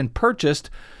that have been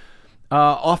purchased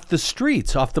off the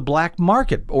streets, off the black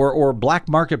market, or black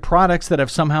market products that have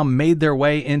somehow made their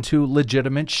way into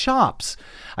legitimate shops.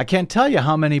 I can't tell you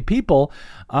how many people,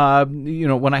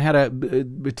 when I had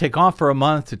to take off for a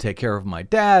month to take care of my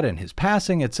dad and his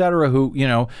passing, etc.,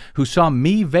 who saw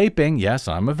me vaping. Yes,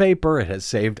 I'm a vapor. It has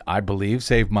saved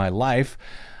my life.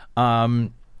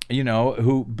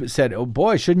 Who said, "Oh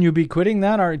boy, shouldn't you be quitting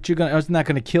that? Isn't that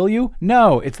going to kill you?"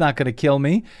 No, it's not going to kill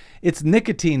me. It's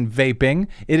nicotine vaping.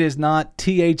 It is not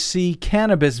THC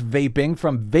cannabis vaping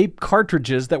from vape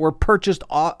cartridges that were purchased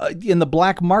in the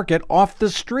black market off the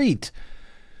street.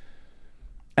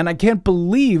 And I can't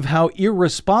believe how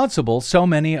irresponsible so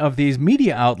many of these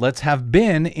media outlets have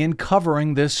been in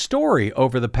covering this story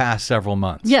over the past several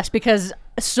months. Yes, because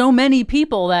so many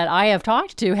people that I have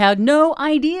talked to had no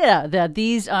idea that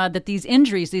these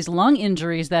injuries, these lung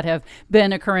injuries that have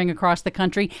been occurring across the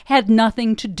country, had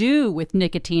nothing to do with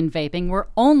nicotine vaping. Were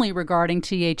only regarding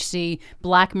THC,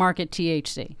 black market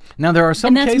THC. Now there are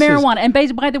some cases, and that's marijuana. And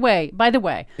by the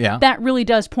way, yeah, that really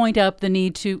does point up the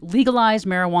need to legalize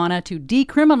marijuana, to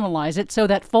decriminalize it, so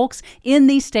that folks in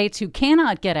these states who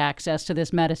cannot get access to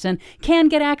this medicine can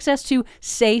get access to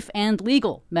safe and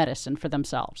legal medicine for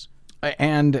themselves.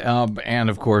 And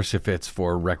of course, if it's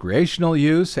for recreational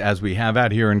use, as we have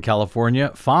out here in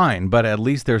California, fine. But at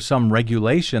least there's some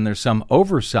regulation. There's some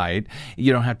oversight.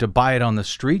 You don't have to buy it on the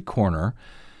street corner.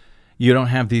 You don't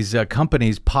have these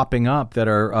companies popping up that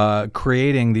are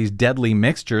creating these deadly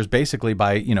mixtures, basically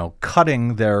by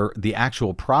cutting the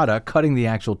actual product, cutting the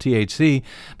actual THC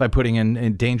by putting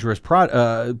in dangerous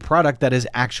product that is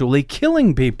actually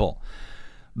killing people.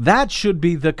 That should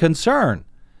be the concern.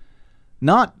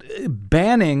 Not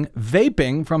banning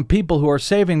vaping from people who are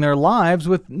saving their lives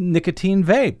with nicotine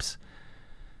vapes.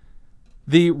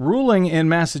 The ruling in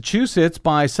Massachusetts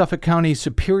by Suffolk County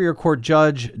Superior Court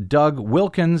Judge Doug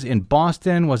Wilkins in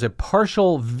Boston was a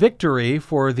partial victory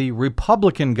for the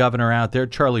Republican governor out there,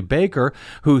 Charlie Baker,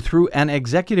 who through an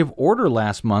executive order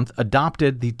last month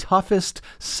adopted the toughest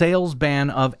sales ban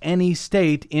of any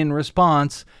state in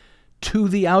response to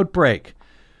the outbreak.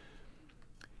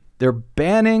 They're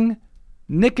banning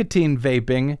nicotine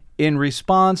vaping in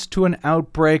response to an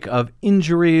outbreak of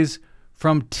injuries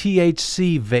from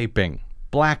THC vaping.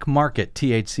 Black market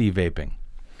THC vaping.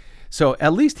 So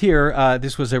at least here,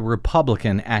 this was a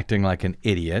Republican acting like an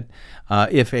idiot,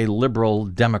 if a liberal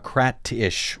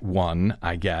Democrat-ish one,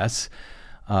 I guess,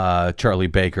 Charlie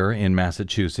Baker in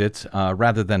Massachusetts,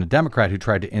 rather than a Democrat who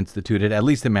tried to institute it, at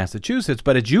least in Massachusetts.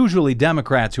 But it's usually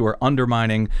Democrats who are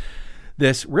undermining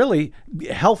this really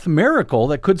health miracle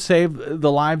that could save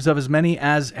the lives of as many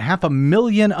as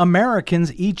 500,000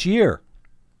 Americans each year.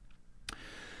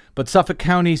 But Suffolk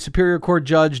County Superior Court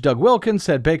Judge Doug Wilkins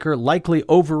said Baker likely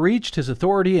overreached his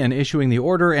authority in issuing the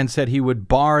order and said he would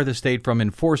bar the state from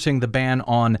enforcing the ban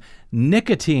on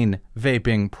nicotine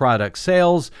vaping product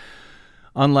sales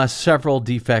unless several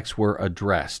defects were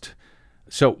addressed.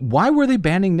 So why were they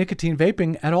banning nicotine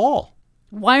vaping at all?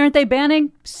 Why aren't they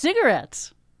banning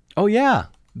cigarettes? Oh, yeah.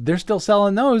 They're still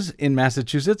selling those in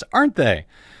Massachusetts, aren't they?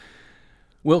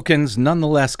 Wilkins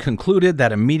nonetheless concluded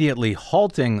that immediately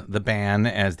halting the ban,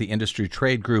 as the industry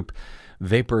trade group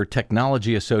Vapor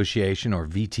Technology Association, or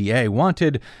VTA,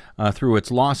 wanted through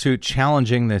its lawsuit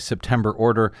challenging the September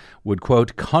order, would,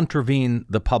 quote, contravene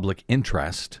the public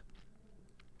interest.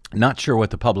 Not sure what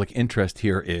the public interest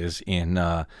here is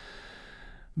in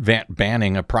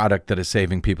banning a product that is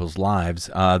saving people's lives.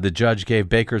 The judge gave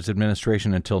Baker's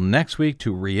administration until next week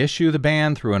to reissue the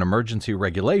ban through an emergency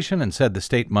regulation and said the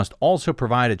state must also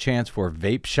provide a chance for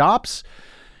vape shops,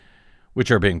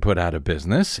 which are being put out of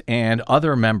business, and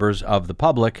other members of the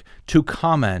public to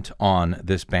comment on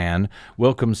this ban.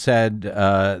 Wilkins said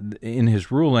in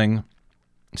his ruling,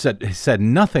 said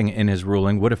nothing in his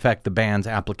ruling would affect the ban's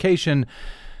application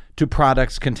to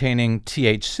products containing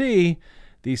THC,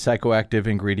 the psychoactive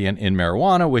ingredient in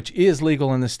marijuana, which is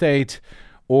legal in the state,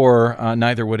 or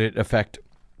neither would it affect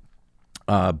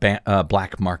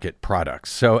black market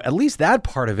products. So at least that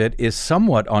part of it is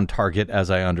somewhat on target,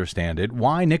 as I understand it.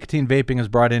 Why nicotine vaping is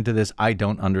brought into this, I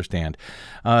don't understand.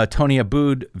 Tony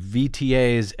Abood,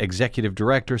 VTA's executive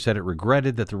director, said it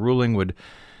regretted the ruling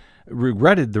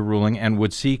and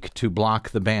would seek to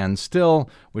block the ban still,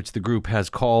 which the group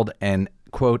has called an,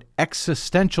 quote,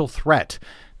 existential threat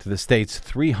to the state's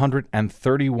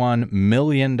 $331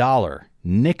 million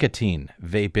nicotine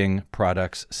vaping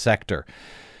products sector.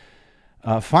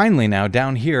 Finally, now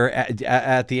down here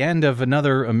at the end of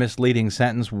another misleading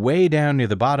sentence, way down near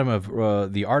the bottom of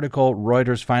the article,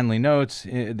 Reuters finally notes,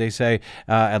 they say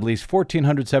at least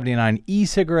 1,479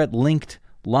 e-cigarette linked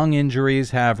lung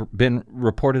injuries have been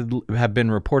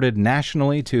reported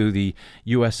nationally to the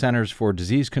U.S. Centers for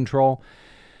Disease Control.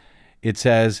 It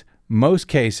says most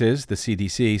cases, the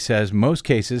CDC says most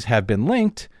cases have been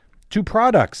linked to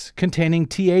products containing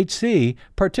THC,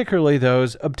 particularly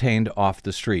those obtained off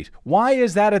the street. Why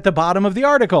is that at the bottom of the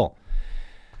article?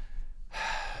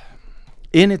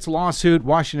 In its lawsuit,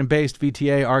 Washington-based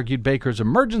VTA argued Baker's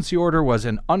emergency order was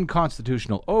an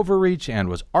unconstitutional overreach and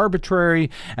was arbitrary,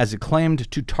 as it claimed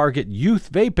to target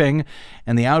youth vaping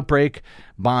and the outbreak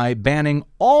by banning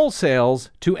all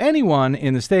sales to anyone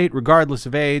in the state, regardless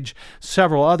of age.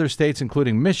 Several other states,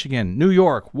 including Michigan, New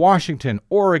York, Washington,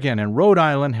 Oregon, and Rhode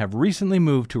Island, have recently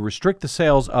moved to restrict the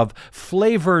sales of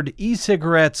flavored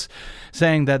e-cigarettes,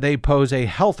 saying that they pose a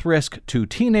health risk to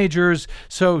teenagers.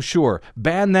 So sure,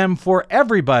 ban them for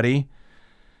everybody.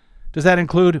 Does that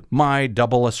include my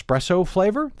double espresso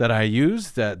flavor that I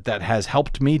use that has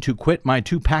helped me to quit my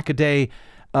 2-pack-a-day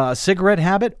cigarette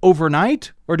habit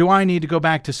overnight? Or do I need to go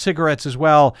back to cigarettes as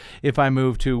well if I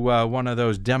move to one of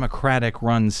those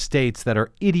Democratic-run states that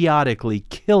are idiotically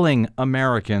killing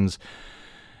Americans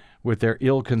with their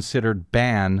ill-considered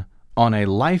ban on a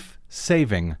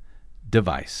life-saving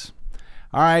device?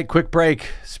 All right, quick break.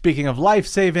 Speaking of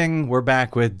life-saving, we're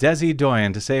back with Desi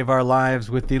Doyen to save our lives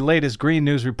with the latest Green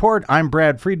News Report. I'm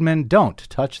Brad Friedman. Don't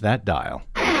touch that dial.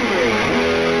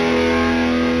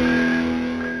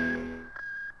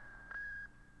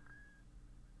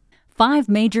 5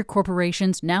 major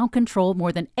corporations now control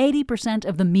more than 80%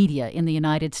 of the media in the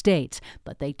United States,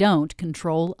 but they don't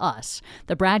control us.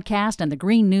 The BradCast and the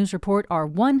Green News Report are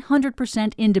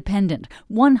 100% independent,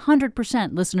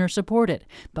 100% listener-supported.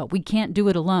 But we can't do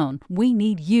it alone. We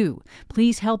need you.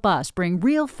 Please help us bring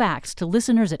real facts to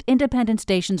listeners at independent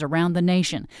stations around the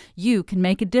nation. You can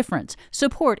make a difference.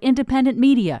 Support independent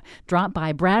media. Drop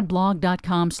by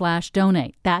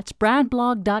bradblog.com/donate. That's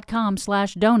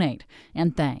bradblog.com/donate.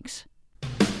 And thanks.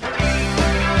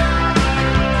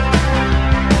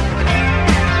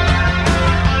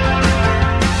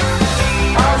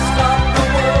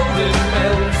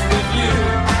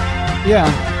 Yeah,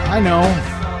 I know.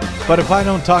 But if I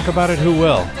don't talk about it, who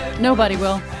will? Nobody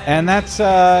will. And that's,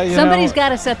 somebody's got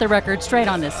to set the record straight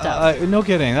on this stuff. No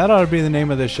kidding. That ought to be the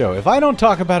name of the show. If I don't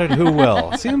talk about it, who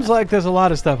will? Seems like there's a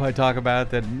lot of stuff I talk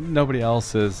about that nobody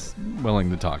else is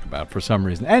willing to talk about for some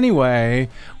reason. Anyway,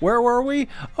 where were we?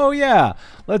 Oh, yeah.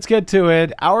 Let's get to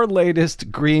it. Our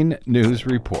latest Green News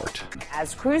Report.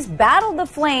 As crews battle the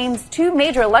flames, 2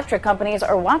 major electric companies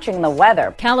are watching the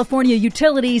weather. California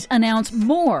utilities announce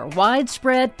more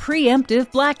widespread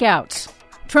preemptive blackouts.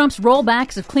 Trump's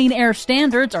rollbacks of clean air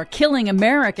standards are killing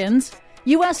Americans.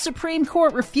 U.S. Supreme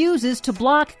Court refuses to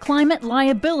block climate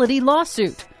liability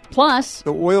lawsuit. Plus,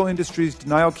 the oil industry's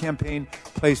denial campaign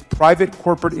placed private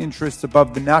corporate interests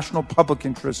above the national public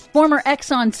interest. Former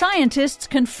Exxon scientists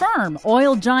confirm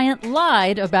oil giant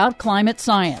lied about climate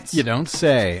science. You don't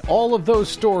say. All of those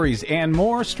stories and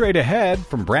more straight ahead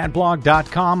from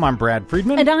BradBlog.com. I'm Brad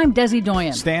Friedman. And I'm Desi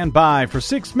Doyen. Stand by for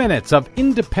 6 minutes of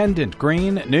independent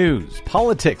green news,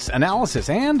 politics, analysis,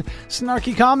 and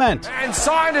snarky comment. And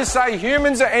scientists say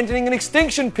humans are entering an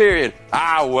extinction period.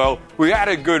 Well, we had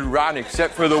a good run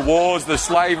except for the wars, the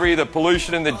slavery, the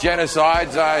pollution, and the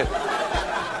genocides.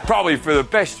 Probably for the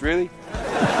best, really.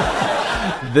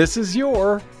 This is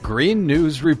your Green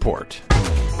News Report.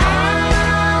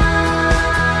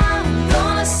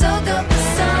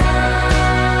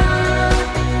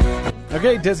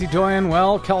 Okay, Desi Doyen.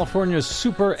 Well, California's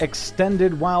super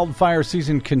extended wildfire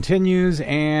season continues,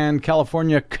 and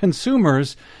California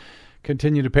consumers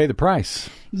continue to pay the price.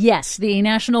 Yes, the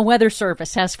National Weather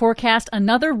Service has forecast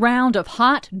another round of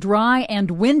hot, dry,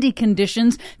 and windy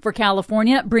conditions for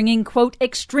California, bringing, quote,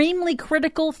 extremely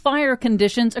critical fire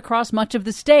conditions across much of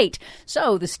the state.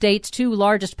 So the state's 2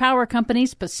 largest power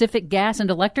companies, Pacific Gas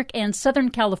and Electric and Southern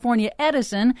California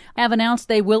Edison, have announced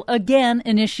they will again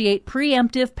initiate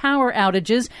preemptive power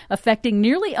outages affecting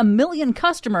nearly 1 million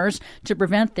customers to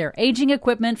prevent their aging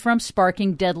equipment from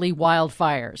sparking deadly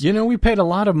wildfires. You know, we paid a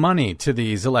lot of money to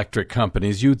these electric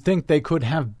companies. You'd think they could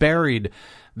have buried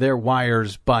their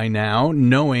wires by now,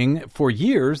 knowing for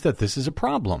years that this is a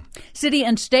problem. City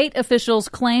and state officials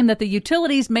claim that the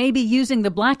utilities may be using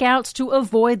the blackouts to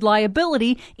avoid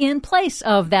liability in place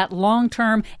of that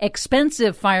long-term,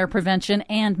 expensive fire prevention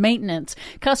and maintenance.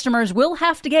 Customers will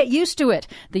have to get used to it.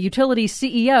 The utility's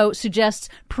CEO suggests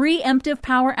preemptive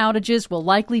power outages will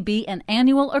likely be an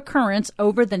annual occurrence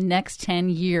over the next 10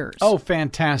 years. Oh,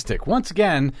 fantastic. Once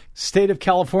again, state of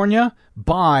California,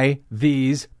 buy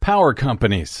these power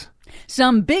companies.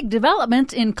 Some big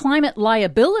developments in climate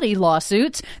liability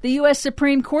lawsuits. The U.S.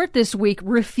 Supreme Court this week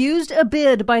refused a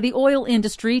bid by the oil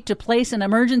industry to place an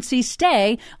emergency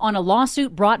stay on a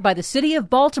lawsuit brought by the city of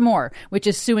Baltimore, which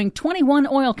is suing 21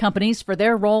 oil companies for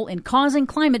their role in causing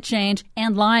climate change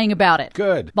and lying about it.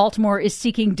 Good. Baltimore is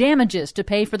seeking damages to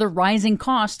pay for the rising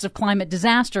costs of climate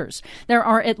disasters. There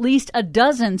are at least a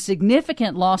dozen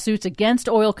significant lawsuits against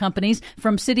oil companies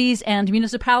from cities and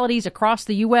municipalities across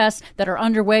the U.S. that are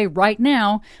underway right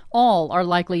now. All are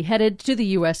likely headed to the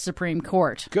U.S. Supreme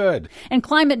Court. Good. And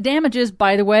climate damages,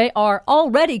 by the way, are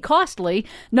already costly.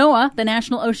 NOAA, the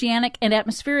National Oceanic and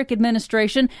Atmospheric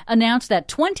Administration, announced that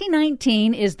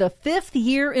 2019 is the 5th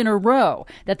year in a row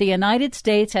that the United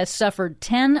States has suffered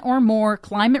 10 or more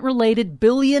climate-related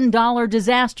billion-dollar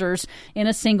disasters in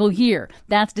a single year.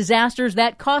 That's disasters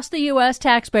that cost the U.S.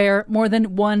 taxpayer more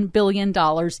than $1 billion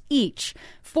each.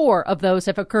 4 of those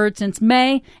have occurred since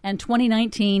May, and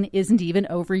 2019 isn't even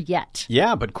over yet.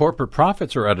 Yeah, but corporate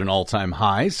profits are at an all-time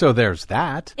high, so there's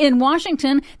that. In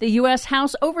Washington, the U.S.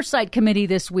 House Oversight Committee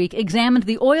this week examined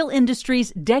the oil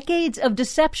industry's decades of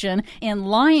deception in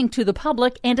lying to the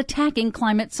public and attacking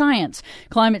climate science.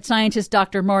 Climate scientist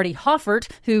Dr. Marty Hoffert,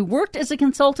 who worked as a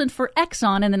consultant for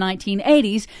Exxon in the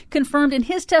 1980s, confirmed in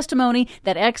his testimony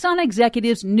that Exxon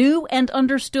executives knew and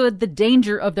understood the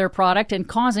danger of their product in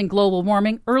causing global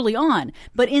warming early on,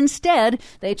 but instead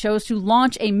they chose to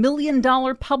launch a million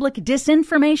public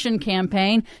disinformation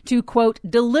campaign to, quote,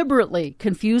 deliberately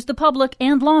confuse the public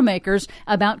and lawmakers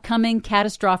about coming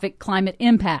catastrophic climate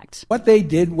impacts. What they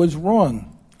did was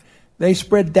wrong. They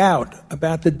spread doubt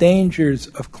about the dangers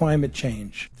of climate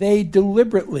change. They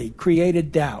deliberately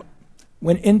created doubt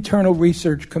when internal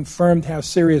research confirmed how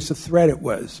serious a threat it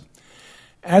was.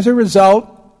 As a result,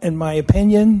 in my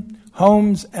opinion,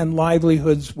 homes and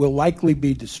livelihoods will likely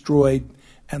be destroyed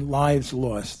and lives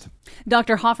lost.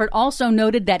 Dr. Hoffert also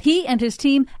noted that he and his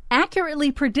team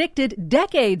accurately predicted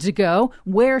decades ago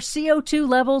where CO2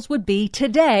 levels would be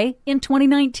today in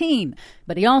 2019.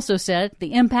 But he also said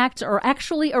the impacts are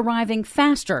actually arriving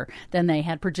faster than they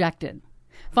had projected.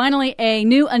 Finally, a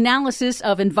new analysis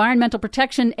of Environmental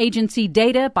Protection Agency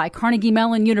data by Carnegie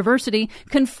Mellon University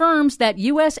confirms that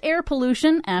U.S. air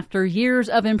pollution, after years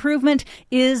of improvement,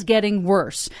 is getting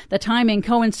worse. The timing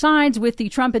coincides with the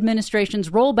Trump administration's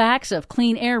rollbacks of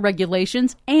clean air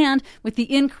regulations and with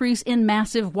the increase in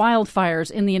massive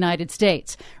wildfires in the United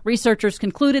States. Researchers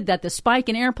concluded that the spike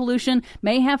in air pollution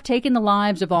may have taken the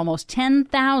lives of almost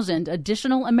 10,000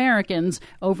 additional Americans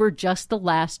over just the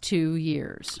last 2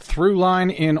 years. Through line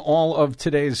in all of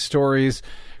today's stories,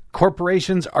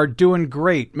 corporations are doing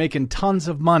great, making tons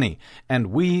of money,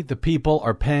 and we, the people,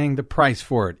 are paying the price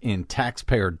for it in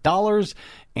taxpayer dollars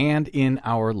and in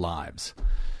our lives.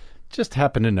 Just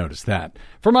happened to notice that.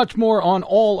 For much more on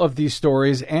all of these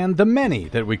stories and the many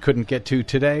that we couldn't get to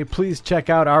today, please check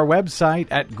out our website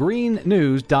at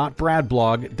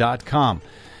greennews.bradblog.com.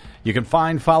 You can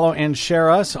find, follow, and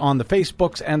share us on the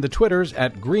Facebooks and the Twitters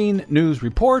at Green News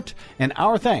Report. And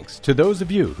our thanks to those of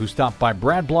you who stopped by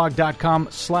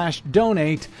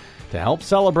bradblog.com/donate to help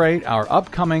celebrate our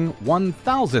upcoming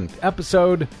 1,000th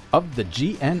episode of the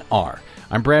GNR.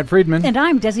 I'm Brad Friedman. And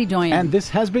I'm Desi Doyen. And this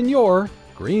has been your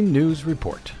Green News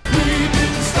Report.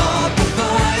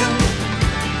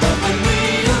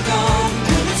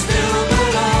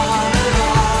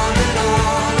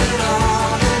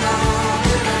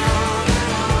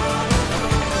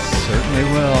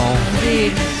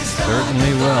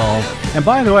 Certainly will. And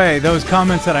by the way, those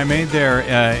comments that I made there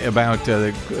about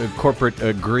the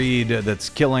corporate greed that's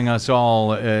killing us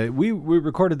all, we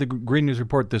recorded the Green News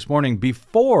Report this morning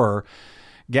before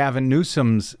Gavin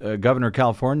Newsom's, Governor of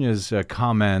California's,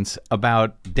 comments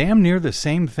about damn near the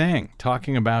same thing,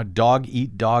 talking about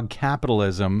dog-eat-dog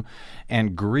capitalism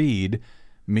and greed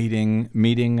meeting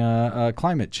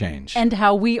climate change. And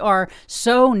how we are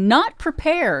so not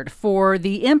prepared for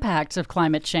the impacts of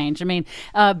climate change. I mean,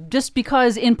 just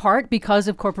because, in part, because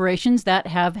of corporations that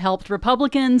have helped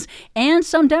Republicans and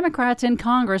some Democrats in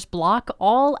Congress block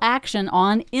all action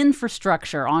on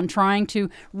infrastructure, on trying to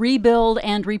rebuild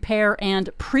and repair and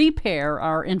prepare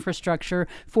our infrastructure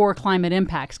for climate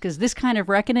impacts, because this kind of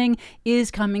reckoning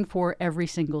is coming for every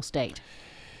single state.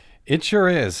 It sure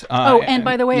is. And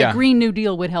by the way, a Green New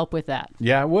Deal would help with that.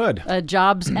 Yeah, it would. A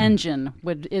jobs engine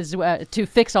is to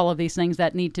fix all of these things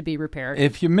that need to be repaired.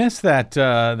 If you miss those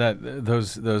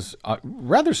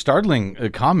rather startling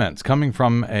comments coming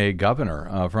from a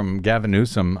governor, from Gavin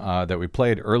Newsom, that we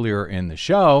played earlier in the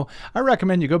show, I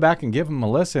recommend you go back and give them a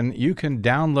listen. You can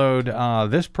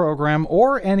download this program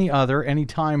or any other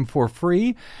anytime for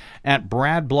free at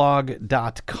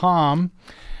bradblog.com.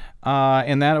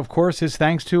 And that, of course, is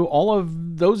thanks to all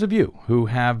of those of you who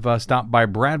have stopped by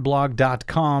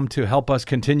bradblog.com to help us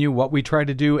continue what we try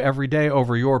to do every day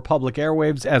over your public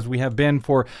airwaves, as we have been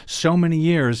for so many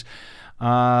years.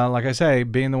 Like I say,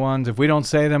 being the ones, if we don't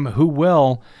say them, who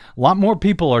will? A lot more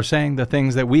people are saying the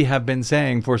things that we have been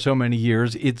saying for so many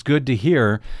years. It's good to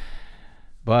hear.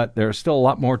 But there's still a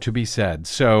lot more to be said.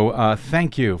 So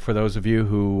thank you for those of you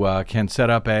who can set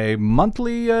up a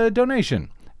monthly donation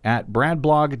at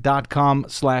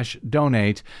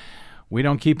bradblog.com/donate. We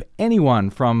don't keep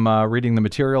anyone from reading the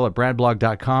material at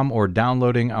bradblog.com or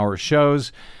downloading our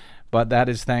shows, but that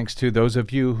is thanks to those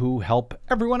of you who help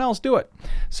everyone else do it.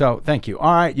 So thank you.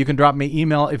 All right, you can drop me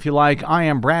email if you like. I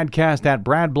am BradCast at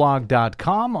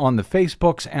bradblog.com on the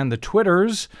Facebooks and the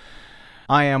Twitters.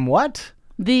 I am what?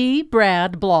 The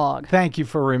Brad Blog. Thank you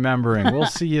for remembering. We'll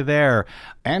see you there.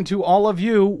 And to all of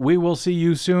you, we will see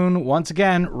you soon once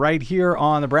again right here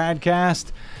on the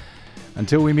BradCast.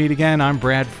 Until we meet again, I'm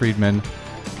Brad Friedman.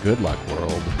 Good luck,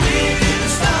 world.